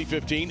from the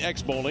 2015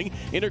 X-Bowling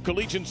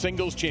Intercollegiate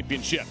Singles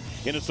Championship.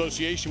 In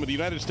association with the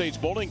United States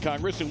Bowling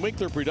Congress and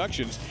Winkler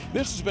Productions,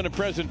 this has been a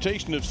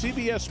presentation of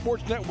CBS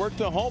Sports Network,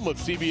 the home of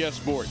CBS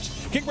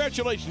Sports.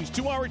 Congratulations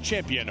to our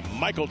champion,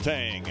 Michael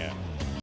Tang.